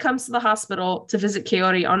Kosei comes to the hospital to visit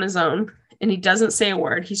Coyote on his own, and he doesn't say a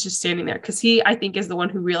word. He's just standing there because he, I think, is the one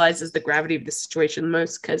who realizes the gravity of the situation the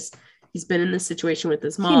most because he's been in this situation with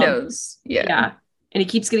his mom. He knows. Yeah. And he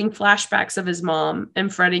keeps getting flashbacks of his mom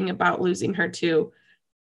and fretting about losing her too.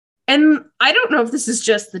 And I don't know if this is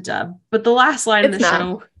just the dub, but the last line of the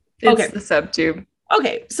show. It's the subtube.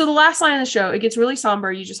 Okay. So the last line of the show, it gets really somber.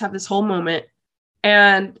 You just have this whole moment.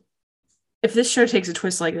 And if this show takes a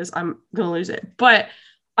twist like this, I'm going to lose it. But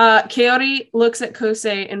Coyote looks at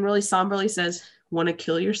Kosei and really somberly says, want to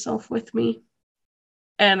kill yourself with me?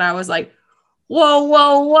 And I was like,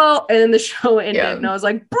 whoa. And then the show ended and I was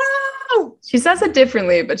like, bro. She says it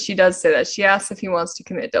differently, but she does say that. She asks if he wants to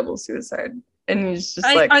commit double suicide. And he's just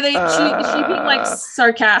like, are they, she being like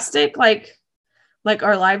sarcastic? Like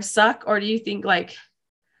our lives suck? Or do you think like,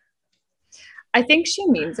 I think she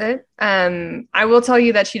means it. I will tell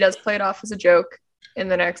you that she does play it off as a joke in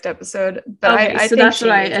the next episode. But okay, I so think that's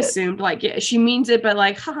what I assumed. Like, yeah, she means it, but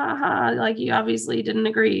like, ha ha ha, like you obviously didn't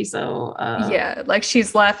agree. So yeah, like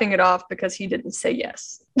she's laughing it off because he didn't say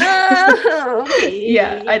yes. Okay.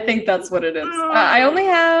 Yeah, I think that's what it is. I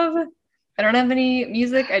don't have any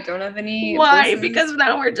music. I don't have any. Why? Voices. Because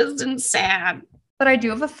now we're just in sad. But I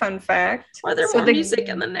do have a fun fact. Are there more music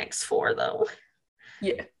in the next 4 though?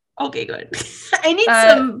 Yeah. Okay, good. I need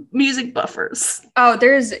some music buffers. Oh,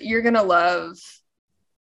 you're gonna love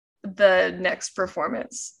the next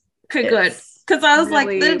performance. Okay, good. Because I was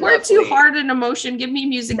really like, we're too hard in emotion. Give me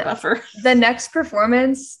music buffer. The next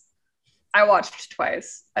performance, I watched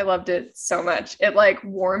twice. I loved it so much. It like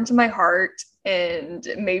warmed my heart and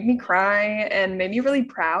made me cry and made me really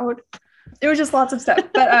proud. It was just lots of stuff.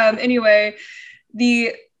 But anyway,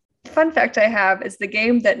 the fun fact I have is the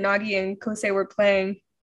game that Nagi and Kosei were playing.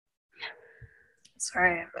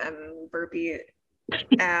 Sorry, I'm burpy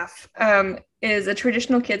AF. Is a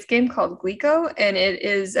traditional kids game called Glico, and it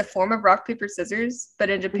is a form of rock, paper, scissors.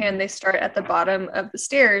 But in Japan, they start at the bottom of the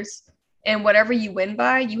stairs, and whatever you win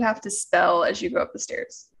by, you have to spell as you go up the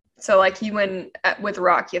stairs. So, like, you win with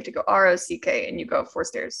rock, you have to go R-O-C-K, and you go up 4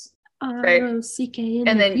 stairs. Right? R-O-C-K.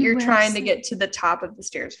 And then you're trying to get to the top of the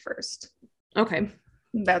stairs first. Okay.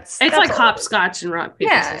 That's like hopscotch and rock,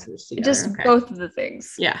 paper, scissors together. Just both of the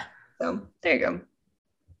things. Yeah. So, there you go.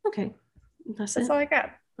 Okay. That's all I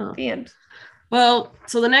got. Oh. The end. Well,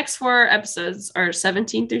 so the next 4 episodes are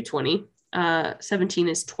 17 through 20. 17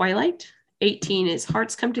 is Twilight. 18 is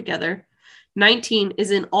Hearts Come Together. 19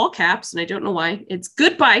 is in all caps, and I don't know why. It's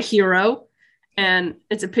Goodbye Hero, and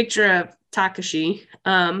it's a picture of Takashi.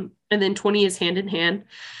 And then 20 is Hand in Hand.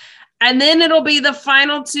 And then it'll be the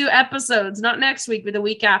final 2 episodes, not next week, but the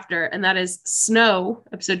week after. And that is Snow,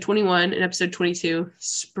 episode 21, and episode 22,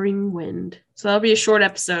 Spring Wind. So that'll be a short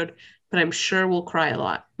episode, but I'm sure we'll cry a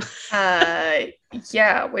lot.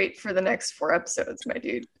 Yeah, wait for the next 4 episodes, my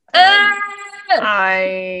dude.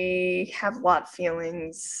 I have a lot of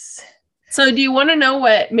feelings. So do you want to know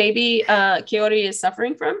what maybe Coyote is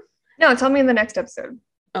suffering from? No, tell me in the next episode.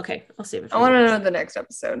 Okay, I'll save it. I want to know the next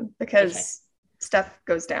episode because stuff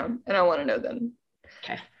goes down, and I want to know then.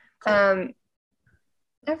 Okay. Cool. I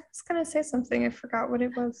was gonna say something. I forgot what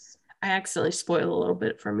it was. I accidentally spoiled a little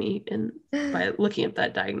bit for me by looking up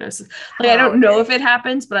that diagnosis. Like, I don't know if it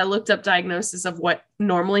happens, but I looked up diagnosis of what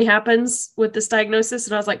normally happens with this diagnosis,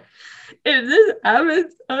 and I was like, if this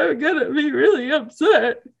happens, I'm gonna be really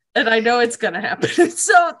upset. And I know it's gonna happen.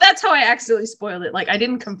 So that's how I accidentally spoiled it. Like, I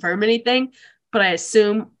didn't confirm anything, but I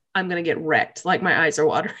assume I'm gonna get wrecked. Like, my eyes are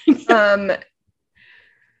watering.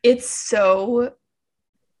 It's so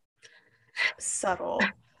subtle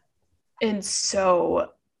and so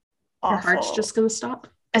awful. Your heart's just gonna stop.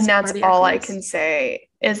 And that's all I can say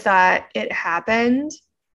is that it happened,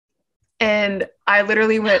 and I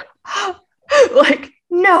literally went like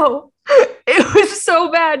No. It was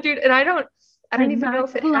so bad, dude. And I don't even know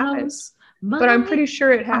if it happened. But I'm pretty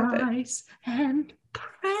sure it happened. And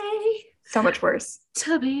pray. So much worse.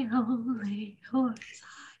 To be only yours.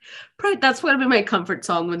 Pray. That's what would be my comfort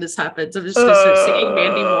song when this happens. I'm just gonna start singing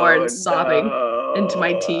Mandy Moore and sobbing into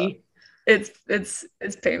my tea. It's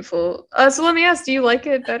painful. So let me ask, do you like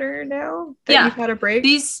it better now that you've had a break?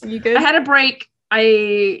 You good? I had a break.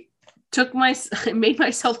 I made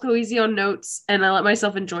myself go easy on notes, and I let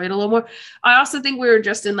myself enjoy it a little more. I also think we were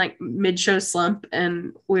just in like mid-show slump,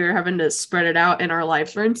 and we were having to spread it out, and our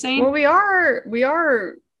lives were insane. Well, we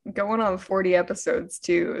are going on 40 episodes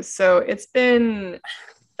too, so it's been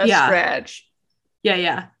a stretch.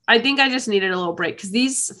 Yeah. I think I just needed a little break because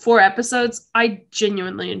these 4 episodes I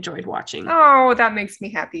genuinely enjoyed watching. Oh, that makes me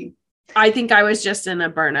happy. I think I was just in a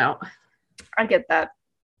burnout. I get that.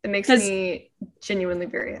 It makes me genuinely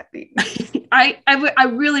very happy. I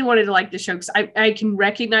really wanted to like the show because I can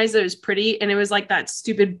recognize that it was pretty, and it was like that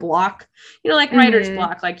stupid block, like writer's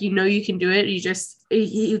block. Like, you can do it.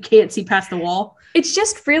 You can't see past the wall. It's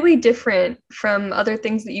just really different from other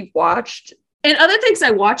things that you've watched. And other things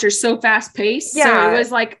I watch are so fast paced. Yeah. So it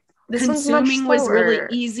was like consuming was really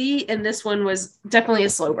easy, and this one was definitely a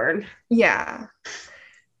slow burn. Yeah.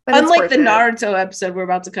 Unlike the Naruto episode we're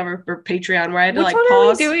about to cover for Patreon, where I had to pause.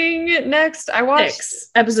 Which one are we doing next? I watched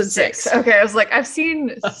episode 6. Okay, I was like, I've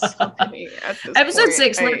seen so many at this episode point.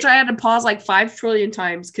 6, which I had to pause like 5 trillion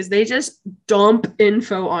times because they just dump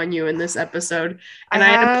info on you in this episode, and I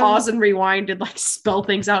had to pause and rewind and like spell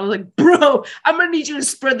things out. I was like, bro, I'm gonna need you to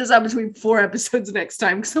spread this out between 4 episodes next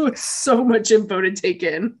time because there was so much info to take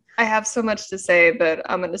in. I have so much to say, but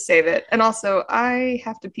I'm going to save it. And also, I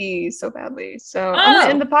have to pee so badly. So I'm going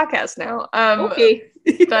to end the podcast now. Okay.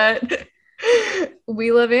 But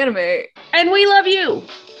we love anime. And we love you.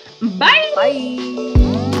 Bye. Bye.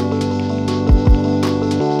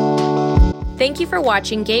 Thank you for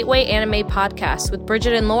watching Gateway Anime Podcast with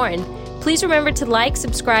Bridget and Lauren. Please remember to like,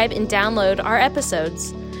 subscribe, and download our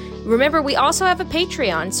episodes. Remember, we also have a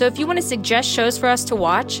Patreon, so if you want to suggest shows for us to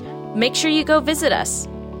watch, make sure you go visit us.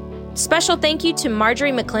 Special thank you to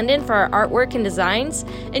Marjorie McClendon for our artwork and designs,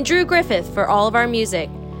 and Drew Griffith for all of our music.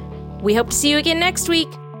 We hope to see you again next week.